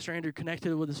conversation, and Pastor Andrew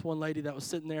connected with this one lady that was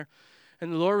sitting there,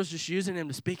 and the Lord was just using him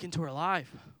to speak into her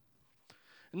life.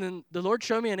 And then the Lord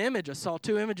showed me an image. I saw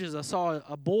two images. I saw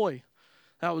a boy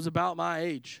that was about my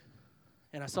age,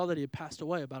 and I saw that he had passed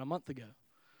away about a month ago.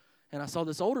 And I saw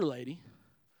this older lady.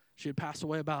 She had passed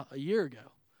away about a year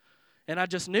ago. And I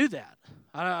just knew that.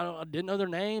 I didn't know their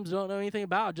names, don't know anything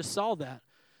about it. I just saw that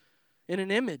in an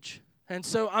image. And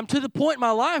so I'm to the point in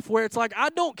my life where it's like I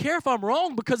don't care if I'm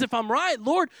wrong, because if I'm right,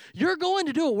 Lord, you're going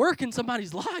to do a work in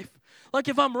somebody's life. Like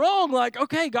if I'm wrong, like,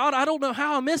 okay, God, I don't know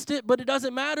how I missed it, but it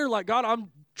doesn't matter. Like, God, I'm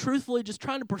truthfully just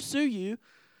trying to pursue you.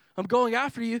 I'm going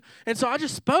after you. And so I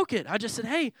just spoke it. I just said,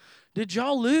 hey, did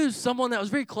y'all lose someone that was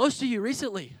very close to you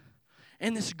recently?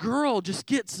 And this girl just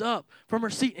gets up from her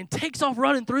seat and takes off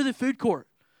running through the food court.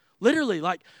 Literally,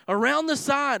 like around the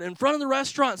side, in front of the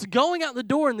restaurants, going out the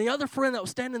door, and the other friend that was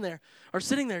standing there or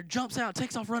sitting there jumps out,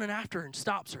 takes off running after her and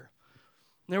stops her.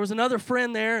 And there was another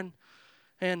friend there,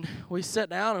 and we sat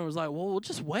down and was like, well, we'll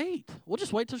just wait. We'll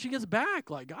just wait till she gets back.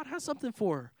 Like, God has something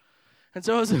for her. And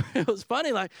so it was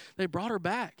funny, like they brought her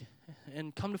back.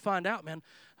 And come to find out, man,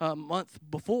 a month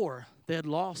before, they had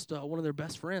lost one of their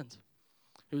best friends.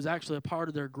 It was actually a part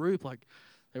of their group. Like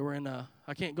they were in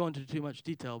I can't go into too much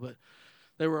detail, but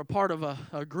they were a part of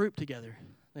a group together.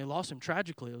 They lost him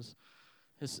tragically.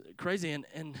 It's crazy.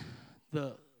 And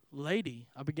the lady,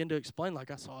 I began to explain,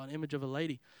 like I saw an image of a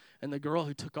lady. And the girl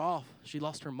who took off, she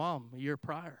lost her mom a year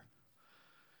prior.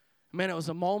 Man, it was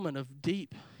a moment of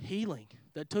deep healing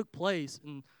that took place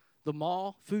in the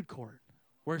mall food court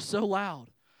where it's so loud.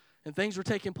 And things were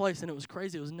taking place, and it was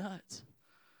crazy. It was nuts.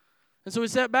 And so we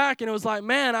sat back, and it was like,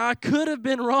 man, I could have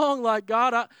been wrong. Like,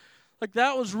 God, like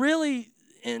that was really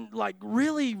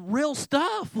really real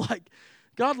stuff. Like,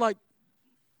 God, like,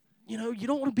 you know, you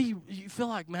don't want to be, you feel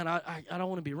like, man, I don't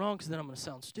want to be wrong because then I'm going to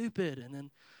sound stupid.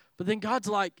 But then God's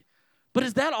like, but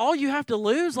is that all you have to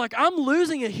lose? Like, I'm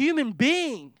losing a human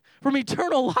being from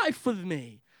eternal life with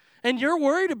me. And you're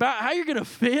worried about how you're going to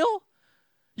feel?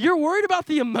 You're worried about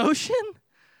the emotion?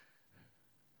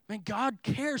 Man, God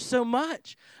cares so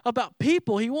much about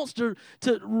people. He wants to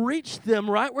reach them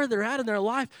right where they're at in their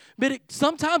life. But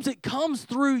sometimes it comes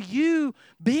through you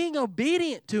being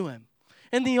obedient to Him.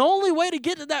 And the only way to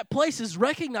get to that place is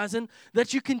recognizing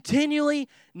that you continually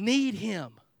need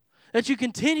Him. That you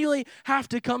continually have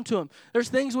to come to Him. There's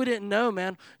things we didn't know,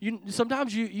 man.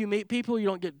 Sometimes you meet people, you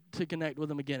don't get to connect with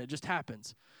them again. It just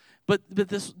happens. But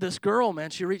this girl, man,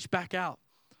 she reached back out.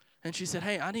 And she said,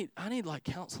 hey, I need like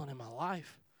counseling in my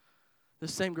life.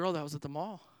 This same girl that was at the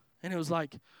mall. And it was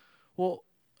like, well,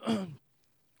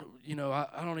 you know,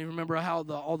 I don't even remember how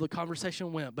all the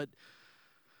conversation went. But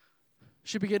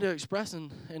she began to express,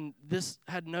 and this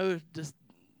had no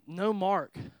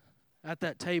mark at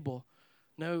that table,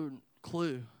 no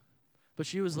clue. But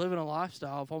she was living a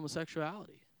lifestyle of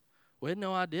homosexuality. We had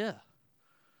no idea.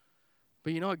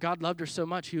 But you know what? God loved her so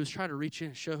much, he was trying to reach in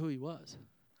and show who he was,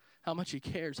 how much he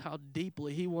cares, how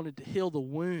deeply he wanted to heal the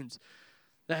wounds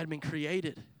that had been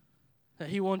created, that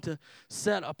he wanted to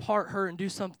set apart her and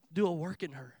do a work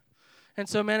in her. And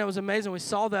so, man, it was amazing. We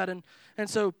saw that. And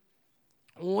so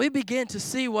when we begin to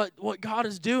see what God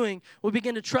is doing, we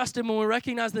begin to trust him, and we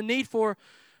recognize the need for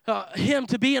him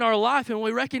to be in our life, and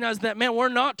we recognize that, man, we're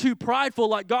not too prideful,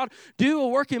 like, God, do a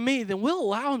work in me, then we'll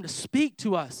allow him to speak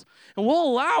to us. And we'll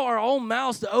allow our own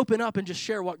mouths to open up and just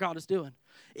share what God is doing.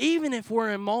 Even if we're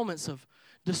in moments of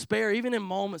despair, even in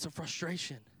moments of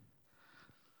frustration.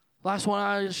 Last one,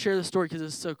 I just share this story because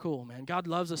it's so cool, man. God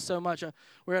loves us so much. We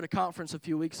were at a conference a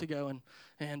few weeks ago,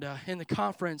 and in the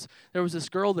conference, there was this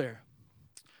girl there.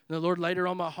 And the Lord laid her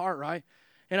on my heart, right?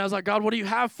 And I was like, God, what do you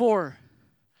have for her?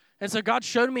 And so God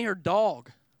showed me her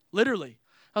dog, literally.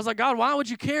 I was like, God, why would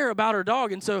you care about her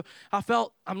dog? And so I'm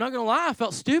not going to lie, I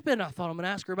felt stupid. I thought I'm going to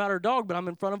ask her about her dog, but I'm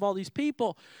in front of all these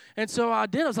people. And so I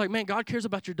did. I was like, man, God cares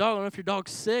about your dog. I don't know if your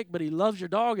dog's sick, but he loves your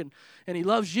dog, and he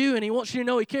loves you, and he wants you to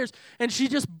know he cares. And she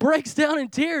just breaks down in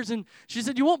tears, and she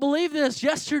said, you won't believe this.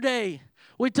 Yesterday,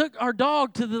 we took our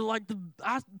dog to the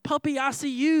puppy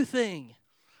ICU thing.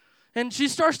 And she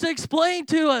starts to explain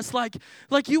to us, like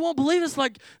you won't believe this,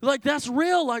 like that's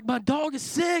real, like my dog is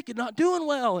sick and not doing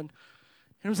well. And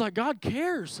it was like, God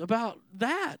cares about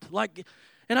that. Like,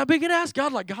 and I began to ask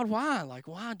God, like, God, why? Like,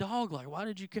 why dog? Like, why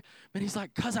did you care? And he's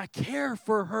like, because I care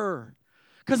for her.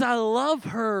 Because I love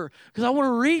her. Because I want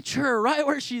to reach her right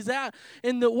where she's at.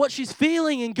 And what she's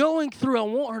feeling and going through, I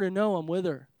want her to know I'm with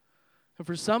her. And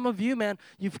for some of you, man,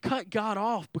 you've cut God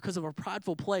off because of a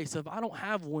prideful place of, I don't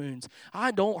have wounds.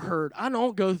 I don't hurt. I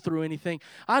don't go through anything.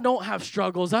 I don't have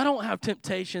struggles. I don't have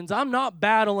temptations. I'm not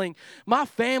battling. My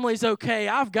family's okay.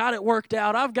 I've got it worked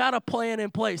out. I've got a plan in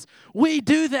place. We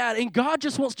do that, and God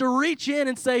just wants to reach in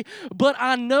and say, but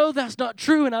I know that's not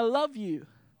true, and I love you.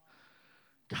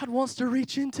 God wants to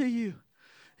reach into you.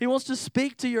 He wants to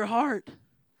speak to your heart.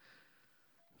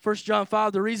 1 John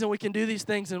 5, the reason we can do these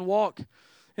things and walk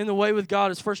in the way with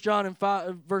God is 1 John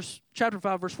chapter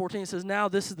 5, verse 14. It says, now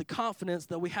this is the confidence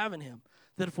that we have in him,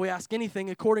 that if we ask anything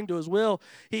according to his will,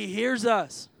 he hears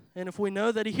us. And if we know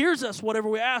that he hears us, whatever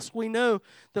we ask, we know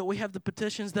that we have the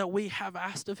petitions that we have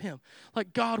asked of him.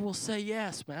 Like, God will say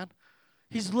yes, man.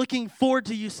 He's looking forward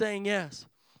to you saying yes.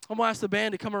 I'm going to ask the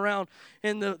band to come around.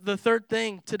 And the third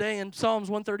thing today in Psalms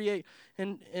 138,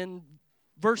 in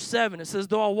verse 7, it says,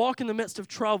 though I walk in the midst of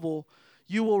trouble,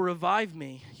 you will revive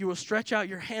me. You will stretch out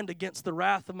your hand against the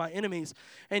wrath of my enemies,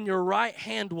 and your right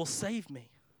hand will save me.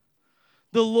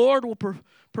 The Lord will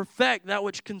perfect that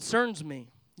which concerns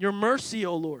me. Your mercy,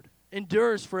 O Lord,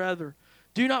 endures forever.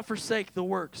 Do not forsake the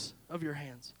works of your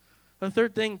hands. The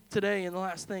third thing today, and the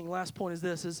last point is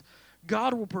this, is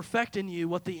God will perfect in you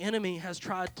what the enemy has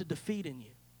tried to defeat in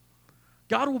you.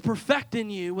 God will perfect in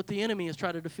you what the enemy has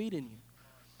tried to defeat in you.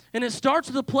 And it starts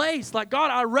with a place like,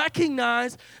 God, I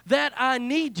recognize that I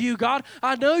need you, God.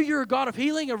 I know you're a God of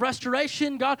healing, of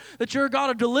restoration, God, that you're a God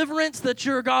of deliverance, that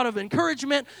you're a God of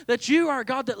encouragement, that you are a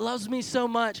God that loves me so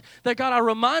much, that, God, I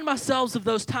remind myself of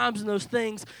those times and those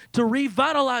things to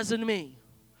revitalize in me.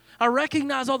 I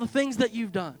recognize all the things that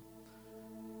you've done.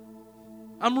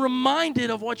 I'm reminded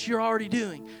of what you're already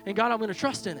doing. And, God, I'm going to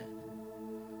trust in it.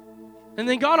 And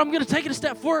then, God, I'm going to take it a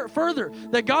step further.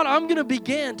 That, God, I'm going to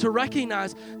begin to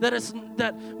recognize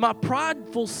that my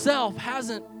prideful self I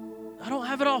don't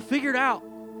have it all figured out.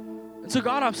 And so,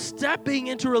 God, I'm stepping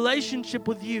into relationship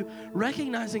with you,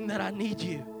 recognizing that I need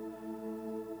you.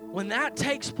 When that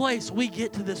takes place, we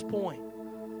get to this point.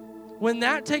 When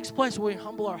that takes place, we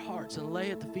humble our hearts and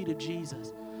lay at the feet of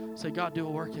Jesus. Say, God, do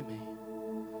a work in me.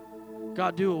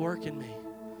 God, do a work in me.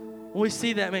 When we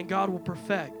see that, man, God will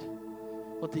perfect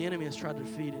what the enemy has tried to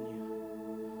defeat in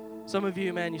you. Some of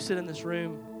you, man, you sit in this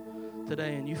room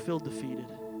today and you feel defeated.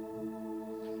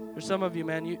 There's some of you,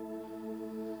 man, you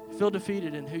feel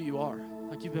defeated in who you are.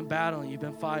 Like you've been battling, you've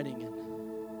been fighting.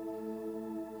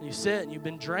 And you sit and you've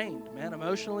been drained, man,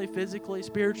 emotionally, physically,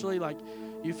 spiritually. Like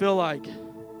you feel like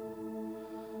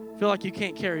you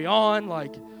can't carry on.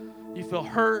 Like you feel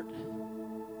hurt.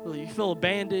 You feel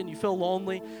abandoned, you feel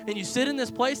lonely, and you sit in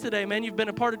this place today, man, you've been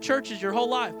a part of churches your whole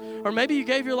life, or maybe you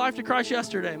gave your life to Christ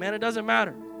yesterday, man, it doesn't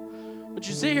matter. But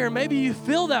you sit here, and maybe you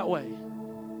feel that way.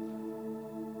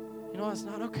 You know, it's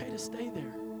not okay to stay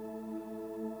there.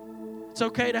 It's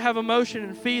okay to have emotion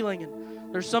and feeling,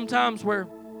 and there's sometimes where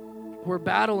we're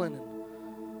battling,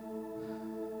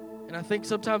 and I think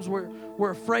sometimes we're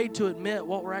afraid to admit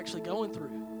what we're actually going through.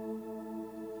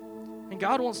 And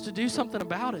God wants to do something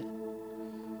about it.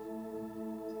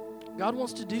 God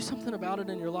wants to do something about it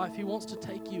in your life. He wants to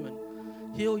take you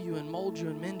and heal you and mold you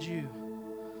and mend you.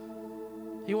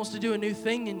 He wants to do a new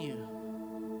thing in you.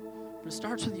 But it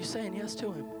starts with you saying yes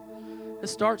to Him. It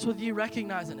starts with you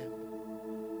recognizing Him.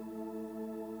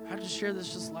 I just share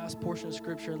this last portion of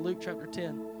Scripture in Luke chapter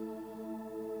 10.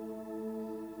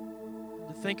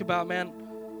 To think about, man,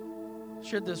 I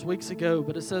shared this weeks ago,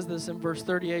 but it says this in verse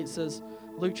 38. It says,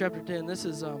 Luke chapter 10, this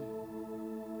is so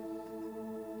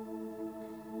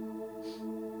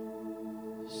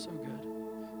good.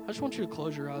 I just want you to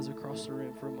close your eyes across the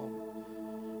room for a moment.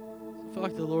 I feel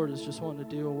like the Lord is just wanting to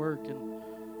do a work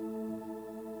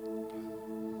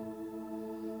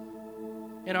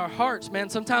in our hearts, man.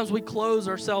 Sometimes we close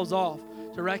ourselves off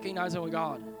to recognizing when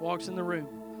God walks in the room.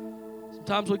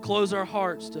 Sometimes we close our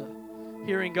hearts to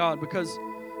hearing God because,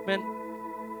 man,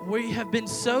 we have been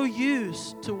so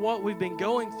used to what we've been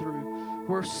going through.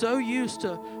 We're so used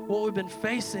to what we've been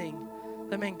facing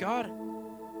that, man, God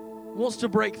wants to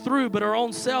break through, but our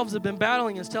own selves have been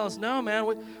battling us, telling us, no, man,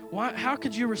 why? How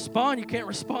could you respond? You can't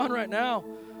respond right now.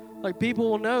 Like, people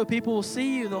will know. People will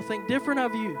see you. They'll think different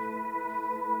of you.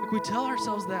 Like, we tell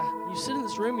ourselves that. You sit in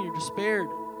this room and you're despaired.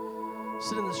 You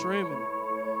sit in this room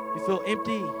and you feel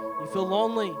empty. You feel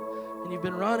lonely. And you've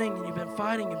been running and you've been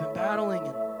fighting. You've been battling.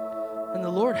 And the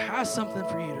Lord has something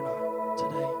for you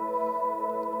today.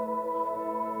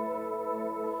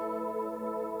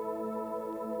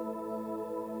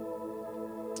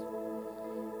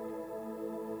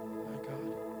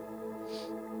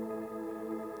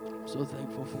 So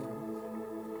thankful for Him.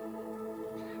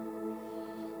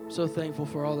 So thankful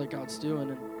for all that God's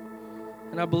doing.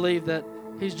 And I believe that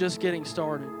He's just getting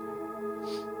started.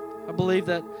 I believe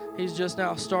that He's just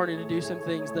now starting to do some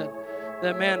things that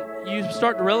man, you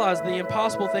start to realize the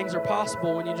impossible things are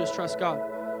possible when you just trust God.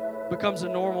 It becomes a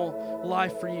normal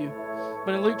life for you.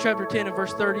 But in Luke chapter 10 and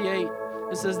verse 38,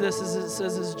 it says this,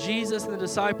 as Jesus and the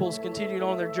disciples continued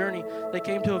on their journey, they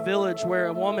came to a village where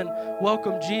a woman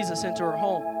welcomed Jesus into her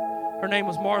home. Her name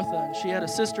was Martha, and she had a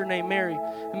sister named Mary.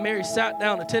 And Mary sat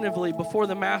down attentively before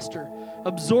the Master,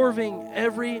 absorbing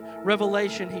every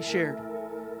revelation He shared.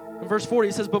 In verse 40,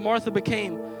 it says, but Martha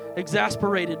became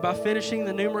exasperated by finishing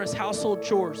the numerous household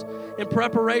chores in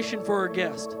preparation for her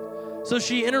guest. So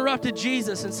she interrupted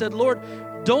Jesus and said, Lord,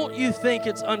 don't you think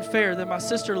it's unfair that my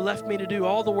sister left me to do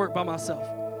all the work by myself?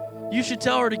 You should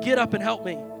tell her to get up and help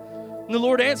me. And the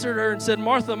Lord answered her and said,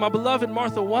 Martha, my beloved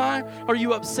Martha, why are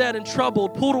you upset and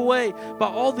troubled, pulled away by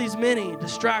all these many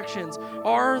distractions?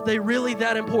 Are they really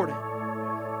that important?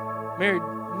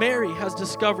 Mary has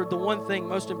discovered the one thing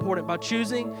most important by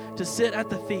choosing to sit at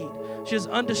the feet. She is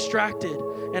undistracted,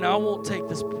 and I won't take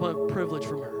this privilege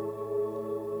from her.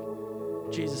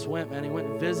 Jesus went, man. He went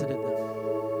and visited them.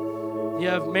 You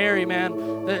have Mary,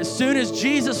 man, that as soon as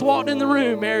Jesus walked in the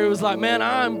room, Mary was like, man,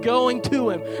 I'm going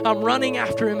to Him. I'm running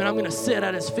after Him, and I'm going to sit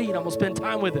at His feet. I'm going to spend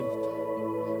time with Him.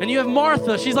 And you have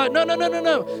Martha. She's like, no.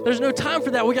 There's no time for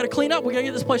that. We got to clean up. We got to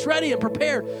get this place ready and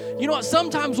prepared. You know what?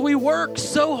 Sometimes we work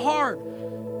so hard.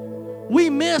 We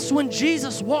miss when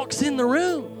Jesus walks in the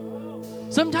room.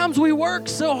 Sometimes we work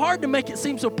so hard to make it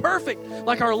seem so perfect,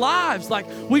 like our lives. Like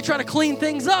we try to clean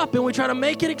things up and we try to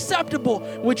make it acceptable.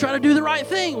 We try to do the right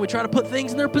thing. We try to put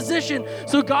things in their position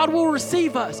so God will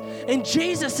receive us. And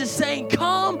Jesus is saying,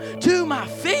 come to my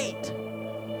feet.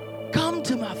 Come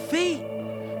to my feet.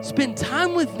 Spend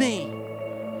time with me.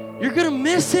 You're going to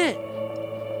miss it.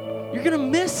 You're going to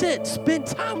miss it. Spend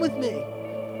time with me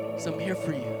because I'm here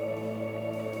for you.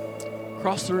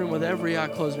 Across the room with every eye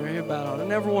closed and every head bowed out. I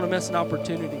never want to miss an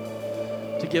opportunity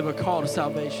to give a call to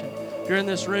salvation. If you're in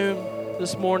this room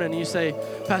this morning and you say,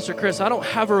 Pastor Chris, I don't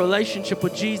have a relationship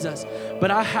with Jesus,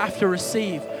 but I have to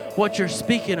receive what you're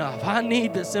speaking of. I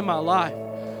need this in my life.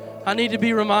 I need to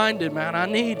be reminded, man. I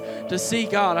need to see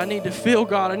God. I need to feel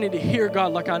God. I need to hear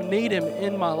God like I need Him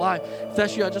in my life. If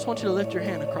that's you, I just want you to lift your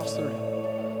hand across the room.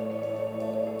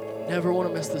 Never want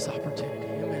to miss this opportunity.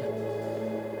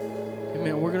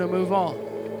 Amen. We're going to move on.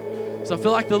 So I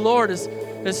feel like the Lord is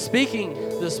speaking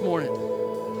this morning.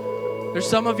 There's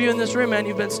some of you in this room, man,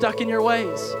 you've been stuck in your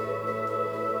ways.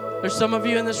 There's some of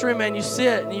you in this room, man, you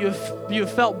sit and you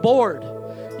have felt bored.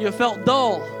 You have felt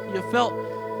dull. You have felt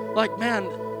like, man,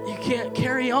 you can't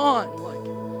carry on.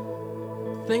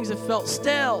 Like things have felt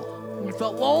stale. And you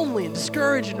felt lonely and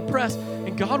discouraged and depressed.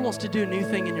 And God wants to do a new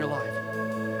thing in your life.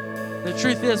 The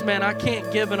truth is, man, I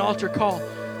can't give an altar call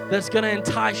that's going to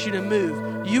entice you to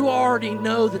move. You already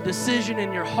know the decision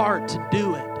in your heart to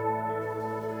do it.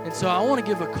 And so I want to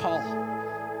give a call.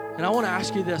 And I want to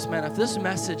ask you this, man. If this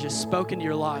message is spoken to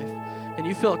your life and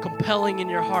you feel it compelling in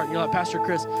your heart, and you're like, Pastor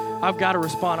Chris, I've got to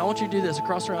respond. I want you to do this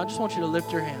across the room. I just want you to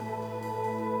lift your hand.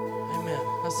 Amen.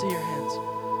 I see your hands.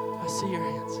 I see your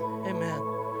hands. Amen.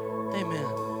 Amen.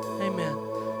 Amen.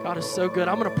 God is so good.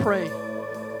 I'm going to pray.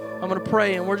 I'm going to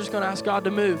pray, and we're just going to ask God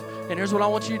to move. And here's what I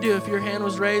want you to do. If your hand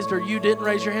was raised or you didn't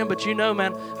raise your hand, but you know,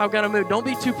 man, I've got to move. Don't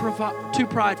be too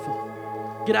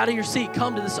prideful. Get out of your seat.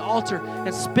 Come to this altar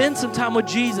and spend some time with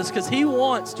Jesus, because he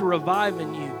wants to revive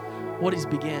in you what he's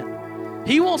began.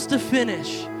 He wants to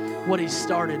finish what he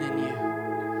started in you.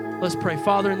 Let's pray.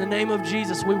 Father, in the name of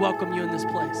Jesus, we welcome you in this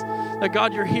place. That,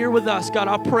 God, you're here with us. God,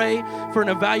 I pray for an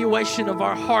evaluation of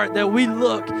our heart, that we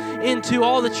look into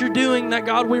all that you're doing, that,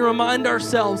 God, we remind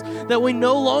ourselves that we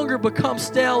no longer become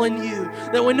stale in you,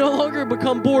 that we no longer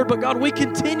become bored, but, God, we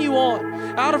continue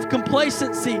on. Out of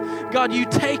complacency, God, you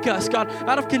take us. God,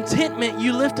 out of contentment,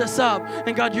 you lift us up,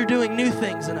 and, God, you're doing new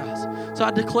things in us. So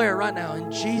I declare right now,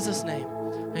 in Jesus' name,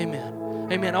 amen.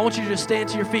 Amen. I want you to just stand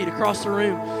to your feet across the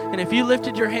room. And if you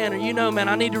lifted your hand or you know, man,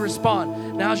 I need to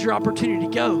respond, now's your opportunity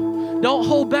to go. Don't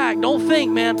hold back. Don't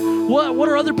think, man, what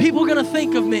are other people going to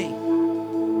think of me?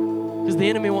 Because the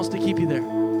enemy wants to keep you there.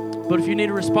 But if you need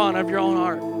to respond out of your own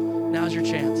heart, now's your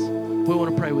chance. We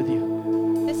want to pray with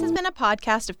you. This has been a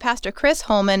podcast of Pastor Chris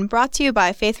Holman, brought to you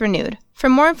by Faith Renewed. For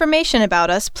more information about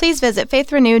us, please visit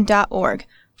faithrenewed.org.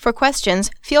 For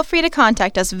questions, feel free to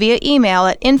contact us via email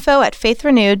at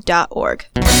info@faithrenewed.org.